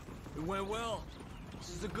 It went well. This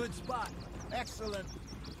is a good spot. Excellent.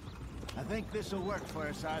 I think this will work for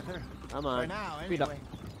us, Arthur. Come on. For now, Speed up. anyway.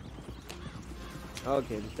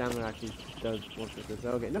 Okay, the stamina actually does work with this.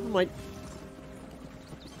 Okay, never mind.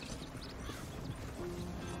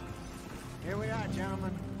 Here we are,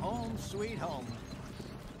 gentlemen. Home sweet home.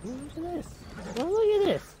 Look at this. Oh, look at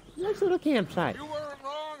this. Nice little campsite. You weren't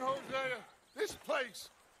wrong, Hosea. This place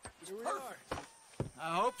is perfect.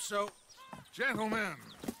 I hope so. Gentlemen,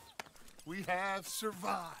 we have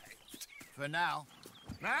survived. For now.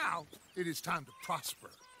 Now, it is time to prosper.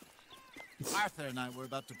 Arthur and I were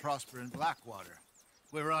about to prosper in Blackwater.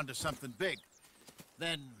 We were onto something big.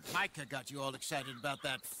 Then Micah got you all excited about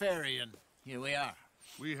that ferry, and here we are.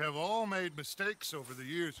 We have all made mistakes over the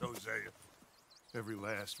years, Hosea. Every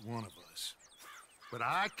last one of us. But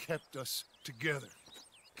I kept us together.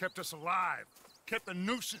 Kept us alive. Kept the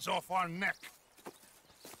nooses off our neck.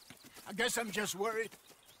 I guess I'm just worried.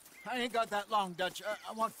 I ain't got that long, Dutch.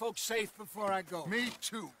 I want folks safe before I go. Me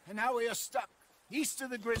too. And now we are stuck. East of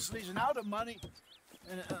the Grizzlies and out of money.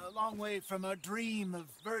 And a long way from our dream of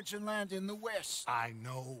virgin land in the west. I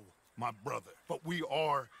know, my brother. But we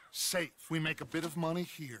are safe. We make a bit of money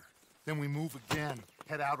here. Then we move again.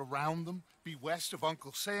 Head out around them. Be west of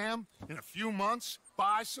Uncle Sam. In a few months,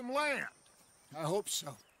 buy some land. I hope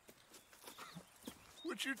so.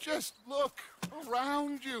 Would you just look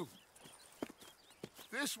around you?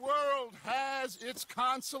 This world has its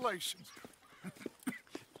consolations.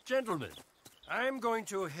 Gentlemen, I'm going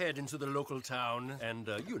to head into the local town and,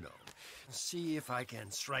 you know, see if I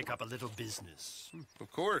can strike up a little business.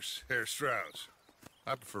 Of course, Herr Strauss.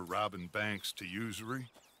 I prefer robbing banks to usury.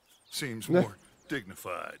 Seems more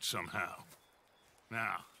dignified somehow.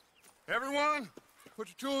 Now, everyone, put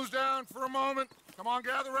your tools down for a moment. Come on,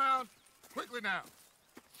 gather round. Quickly now.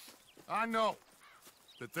 I know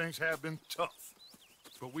that things have been tough,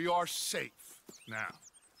 but we are safe now,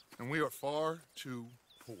 and we are far too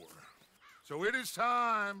poor. So it is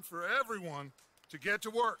time for everyone to get to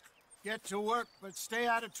work. Get to work, but stay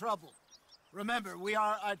out of trouble. Remember, we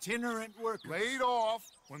are itinerant workers. Laid off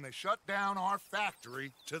when they shut down our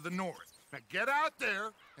factory to the north. Now get out there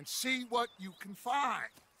and see what you can find.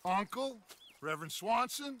 Uncle, Reverend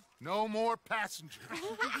Swanson, no more passengers.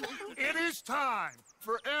 It is time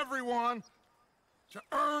for everyone to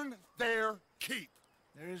earn their keep.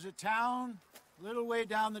 There is a town a little way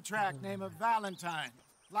down the track named Valentine.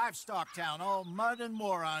 Livestock town, all mud and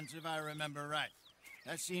morons, if I remember right.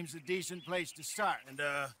 That seems a decent place to start. And,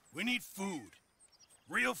 we need food.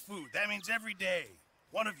 Real food. That means every day.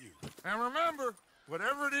 One of you. And remember,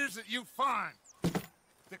 whatever it is that you find,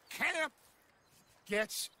 the camp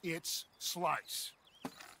gets its slice.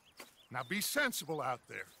 Now be sensible out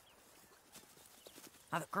there.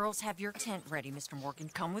 Now the girls have your tent ready, Mr. Morgan.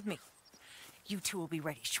 Come with me. You two will be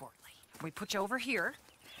ready shortly. We put you over here.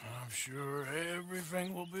 I'm sure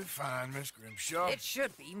everything will be fine, Miss Grimshaw. It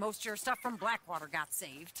should be. Most of your stuff from Blackwater got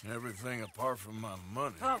saved. Everything apart from my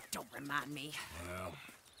money. Oh, don't remind me. Well,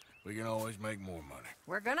 we can always make more money.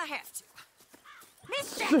 We're gonna have to.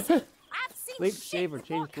 Miss Jackson, I've seen Sleep, shit shave, or with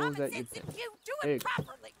more change clothes common at your sense if tent. you do There you it go.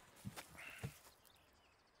 properly.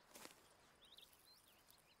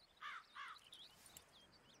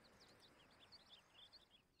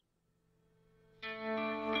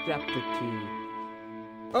 Chapter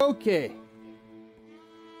 2. Okay.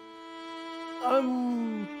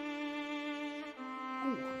 Ooh.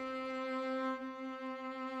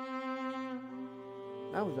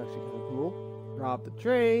 That was actually kind of cool. Rob the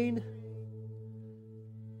train.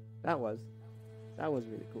 That was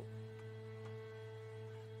really cool.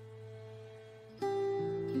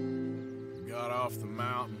 Got off the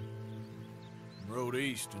mountain, rode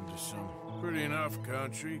east into some pretty enough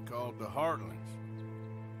country called the Heartlands.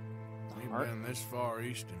 Ain't been this far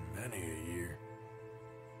east in many a year.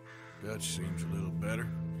 Dutch seems a little better.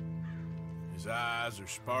 His eyes are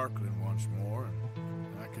sparkling once more,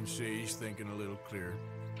 and I can see he's thinking a little clearer.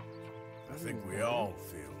 I think we all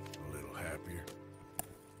feel a little happier, in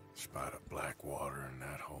spite of Blackwater and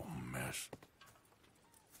that whole mess.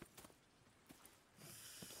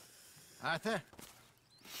 Arthur?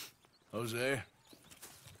 Hosea?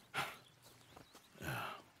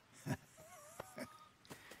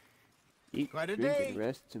 Eat, Quite a drink, day. and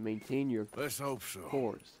rest to maintain your Let's hope so.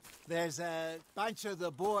 cores. There's a bunch of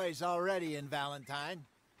the boys already in Valentine.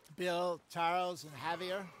 Bill, Charles, and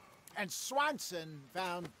Javier. And Swanson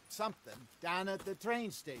found something down at the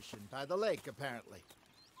train station by the lake, apparently.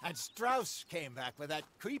 And Strauss came back with that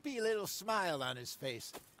creepy little smile on his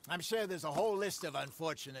face. I'm sure there's a whole list of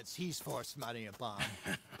unfortunates he's forced money upon.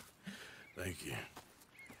 Thank you.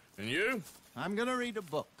 And you? I'm gonna read a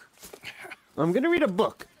book. I'm gonna read a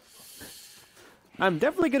book. I'm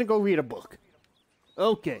definitely gonna go read a book.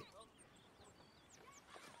 Okay.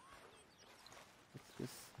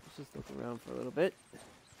 Let's just look around for a little bit.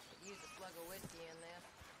 Use a slug of whiskey in there.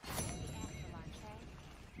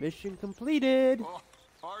 Mission completed. Oh,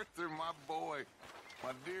 Arthur, my boy.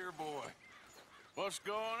 My dear boy. What's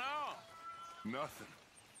going on? Nothing.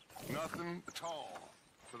 Nothing at all.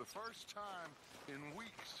 For the first time in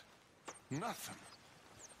weeks. Nothing.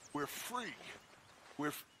 We're free.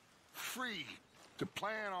 We're free to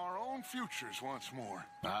plan our own futures once more.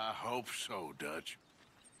 I hope so, Dutch.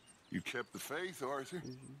 You kept the faith, Arthur.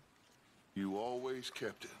 You always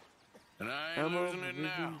kept it. And I ain't Ammo, losing it now.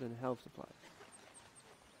 provisions, and health supplies.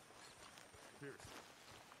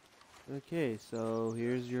 Okay, so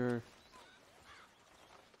here's your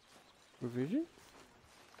provision.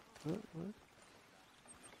 What?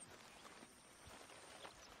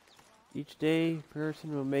 Each day,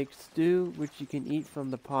 person will make stew, which you can eat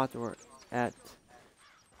from the pot or at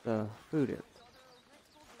the food inn.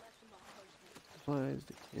 Supplies,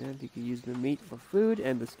 and you can use the meat for food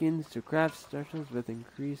and the skins to craft specials with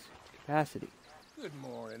increased capacity. Good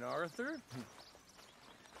morning, Arthur.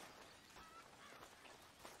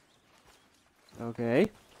 Okay.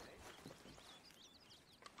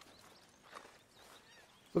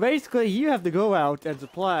 But basically, you have to go out and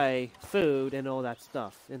supply food and all that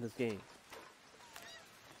stuff in this game.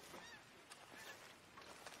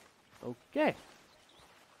 Okay.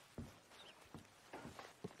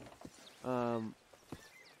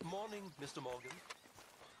 Morning, Mr. Morgan.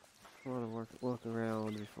 I want to look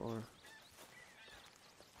around before.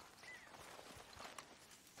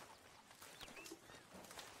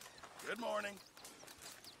 Good morning.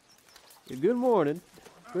 Good morning.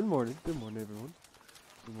 Good morning. Good morning, everyone.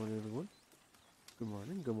 Good morning, everyone. Good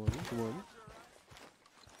morning. Good morning. Good morning.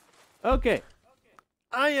 Okay.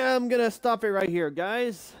 I am going to stop it right here,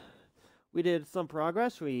 guys. We did some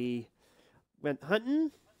progress. We went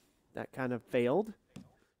hunting. That kind of failed.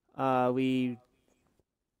 We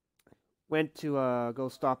went to go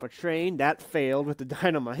stop a train. That failed with the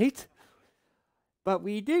dynamite. But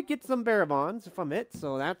we did get some barabons from it,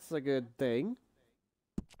 so that's a good thing.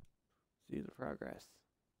 See the progress.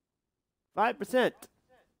 5%.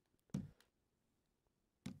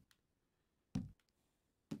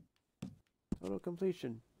 Total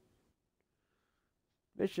completion.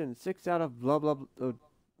 Mission 6 out of blah blah blah.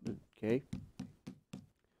 Okay.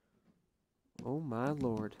 Oh my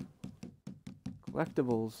lord.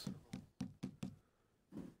 Collectibles.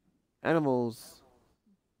 Animals.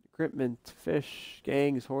 Equipment. Fish.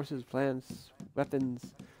 Gangs. Horses. Plants.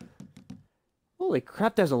 Weapons. Holy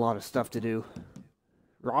crap, there's a lot of stuff to do.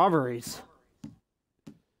 Robberies.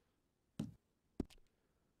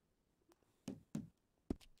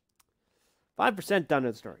 %5 done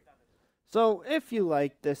in the story. So, if you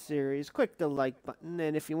like this series, click the like button,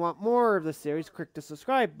 and if you want more of the series, click the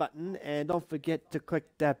subscribe button, and don't forget to click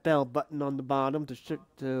that bell button on the bottom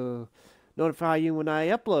to notify you when I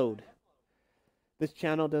upload. This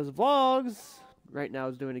channel does vlogs. Right now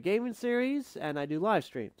it's doing a gaming series, and I do live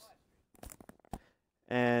streams.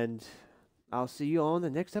 And I'll see you all in the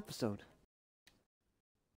next episode.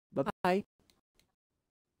 Bye-bye.